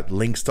it's got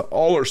links to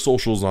all our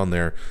socials on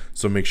there,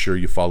 so make sure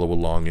you follow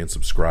along and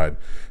subscribe.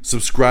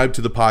 Subscribe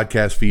to the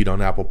podcast feed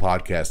on Apple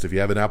Podcasts. If you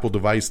have an Apple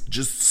device,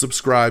 just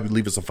subscribe.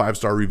 Leave us a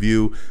 5-star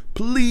review.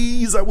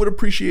 Please, I would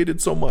appreciate it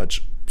so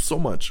much. So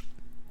much.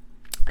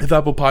 If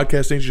Apple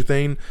Podcast ain't your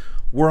thing,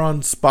 we're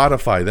on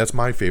Spotify. That's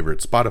my favorite,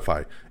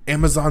 Spotify.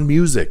 Amazon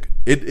Music.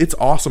 It's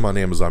awesome on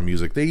Amazon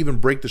Music. They even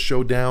break the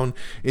show down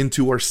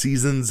into our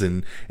seasons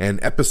and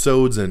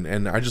episodes,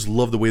 and I just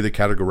love the way they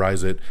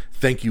categorize it.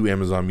 Thank you,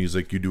 Amazon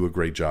Music. You do a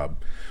great job.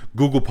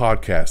 Google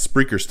Podcasts,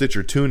 Spreaker,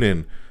 Stitcher,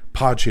 TuneIn,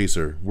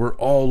 Podchaser. We're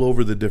all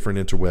over the different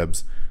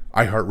interwebs.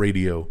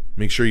 iHeartRadio.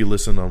 Make sure you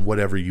listen on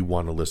whatever you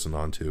want to listen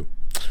on to.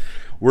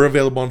 We're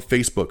available on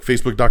Facebook,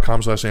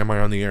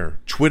 facebook.com/AmIOnTheAir.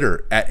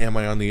 Twitter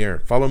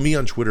 @AmIOnTheAir. Follow me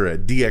on Twitter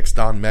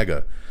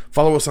 @DXDonMega.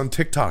 Follow us on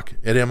TikTok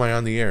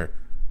 @AmIOnTheAir.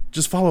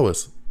 Just follow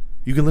us.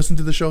 You can listen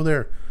to the show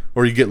there.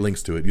 Or you get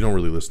links to it. You don't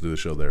really listen to the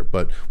show there.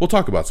 But we'll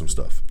talk about some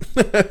stuff.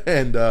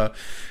 And,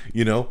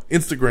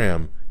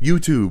 Instagram,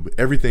 YouTube,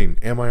 everything.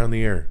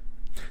 AmIOnTheAir.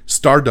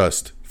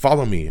 Stardust.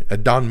 Follow me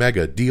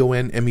 @DonMega.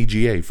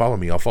 DONMEGA. Follow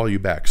me. I'll follow you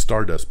back.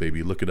 Stardust,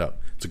 baby. Look it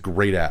up. It's a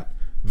great app.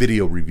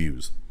 Video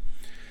reviews.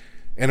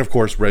 And, of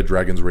course,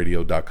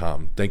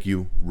 RedDragonsRadio.com. Thank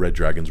you, Red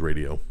Dragons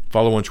Radio.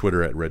 Follow on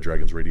Twitter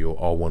 @RedDragonsRadio,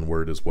 all one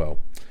word as well.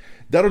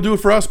 That'll do it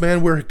for us,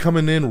 man. We're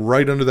coming in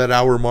right under that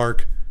hour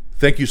mark.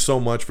 Thank you so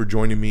much for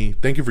joining me.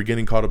 Thank you for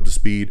getting caught up to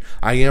speed.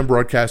 I am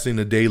broadcasting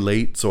a day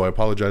late, so I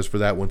apologize for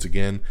that once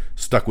again.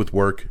 Stuck with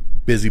work.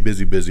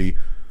 Busy.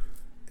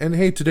 And,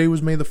 hey, today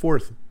was May the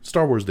 4th.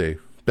 Star Wars Day.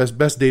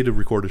 Best day to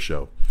record a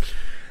show.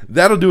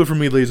 That'll do it for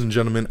me, ladies and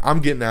gentlemen. I'm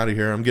getting out of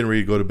here. I'm getting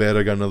ready to go to bed.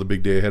 I got another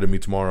big day ahead of me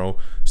tomorrow.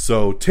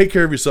 So take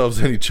care of yourselves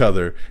and each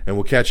other, and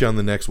we'll catch you on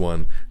the next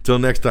one. Till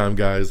next time,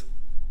 guys.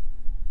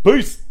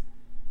 Peace!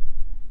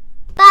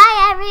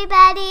 Bye,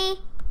 everybody.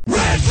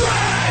 Red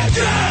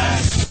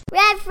Dragons!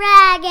 Red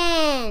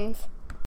Dragons!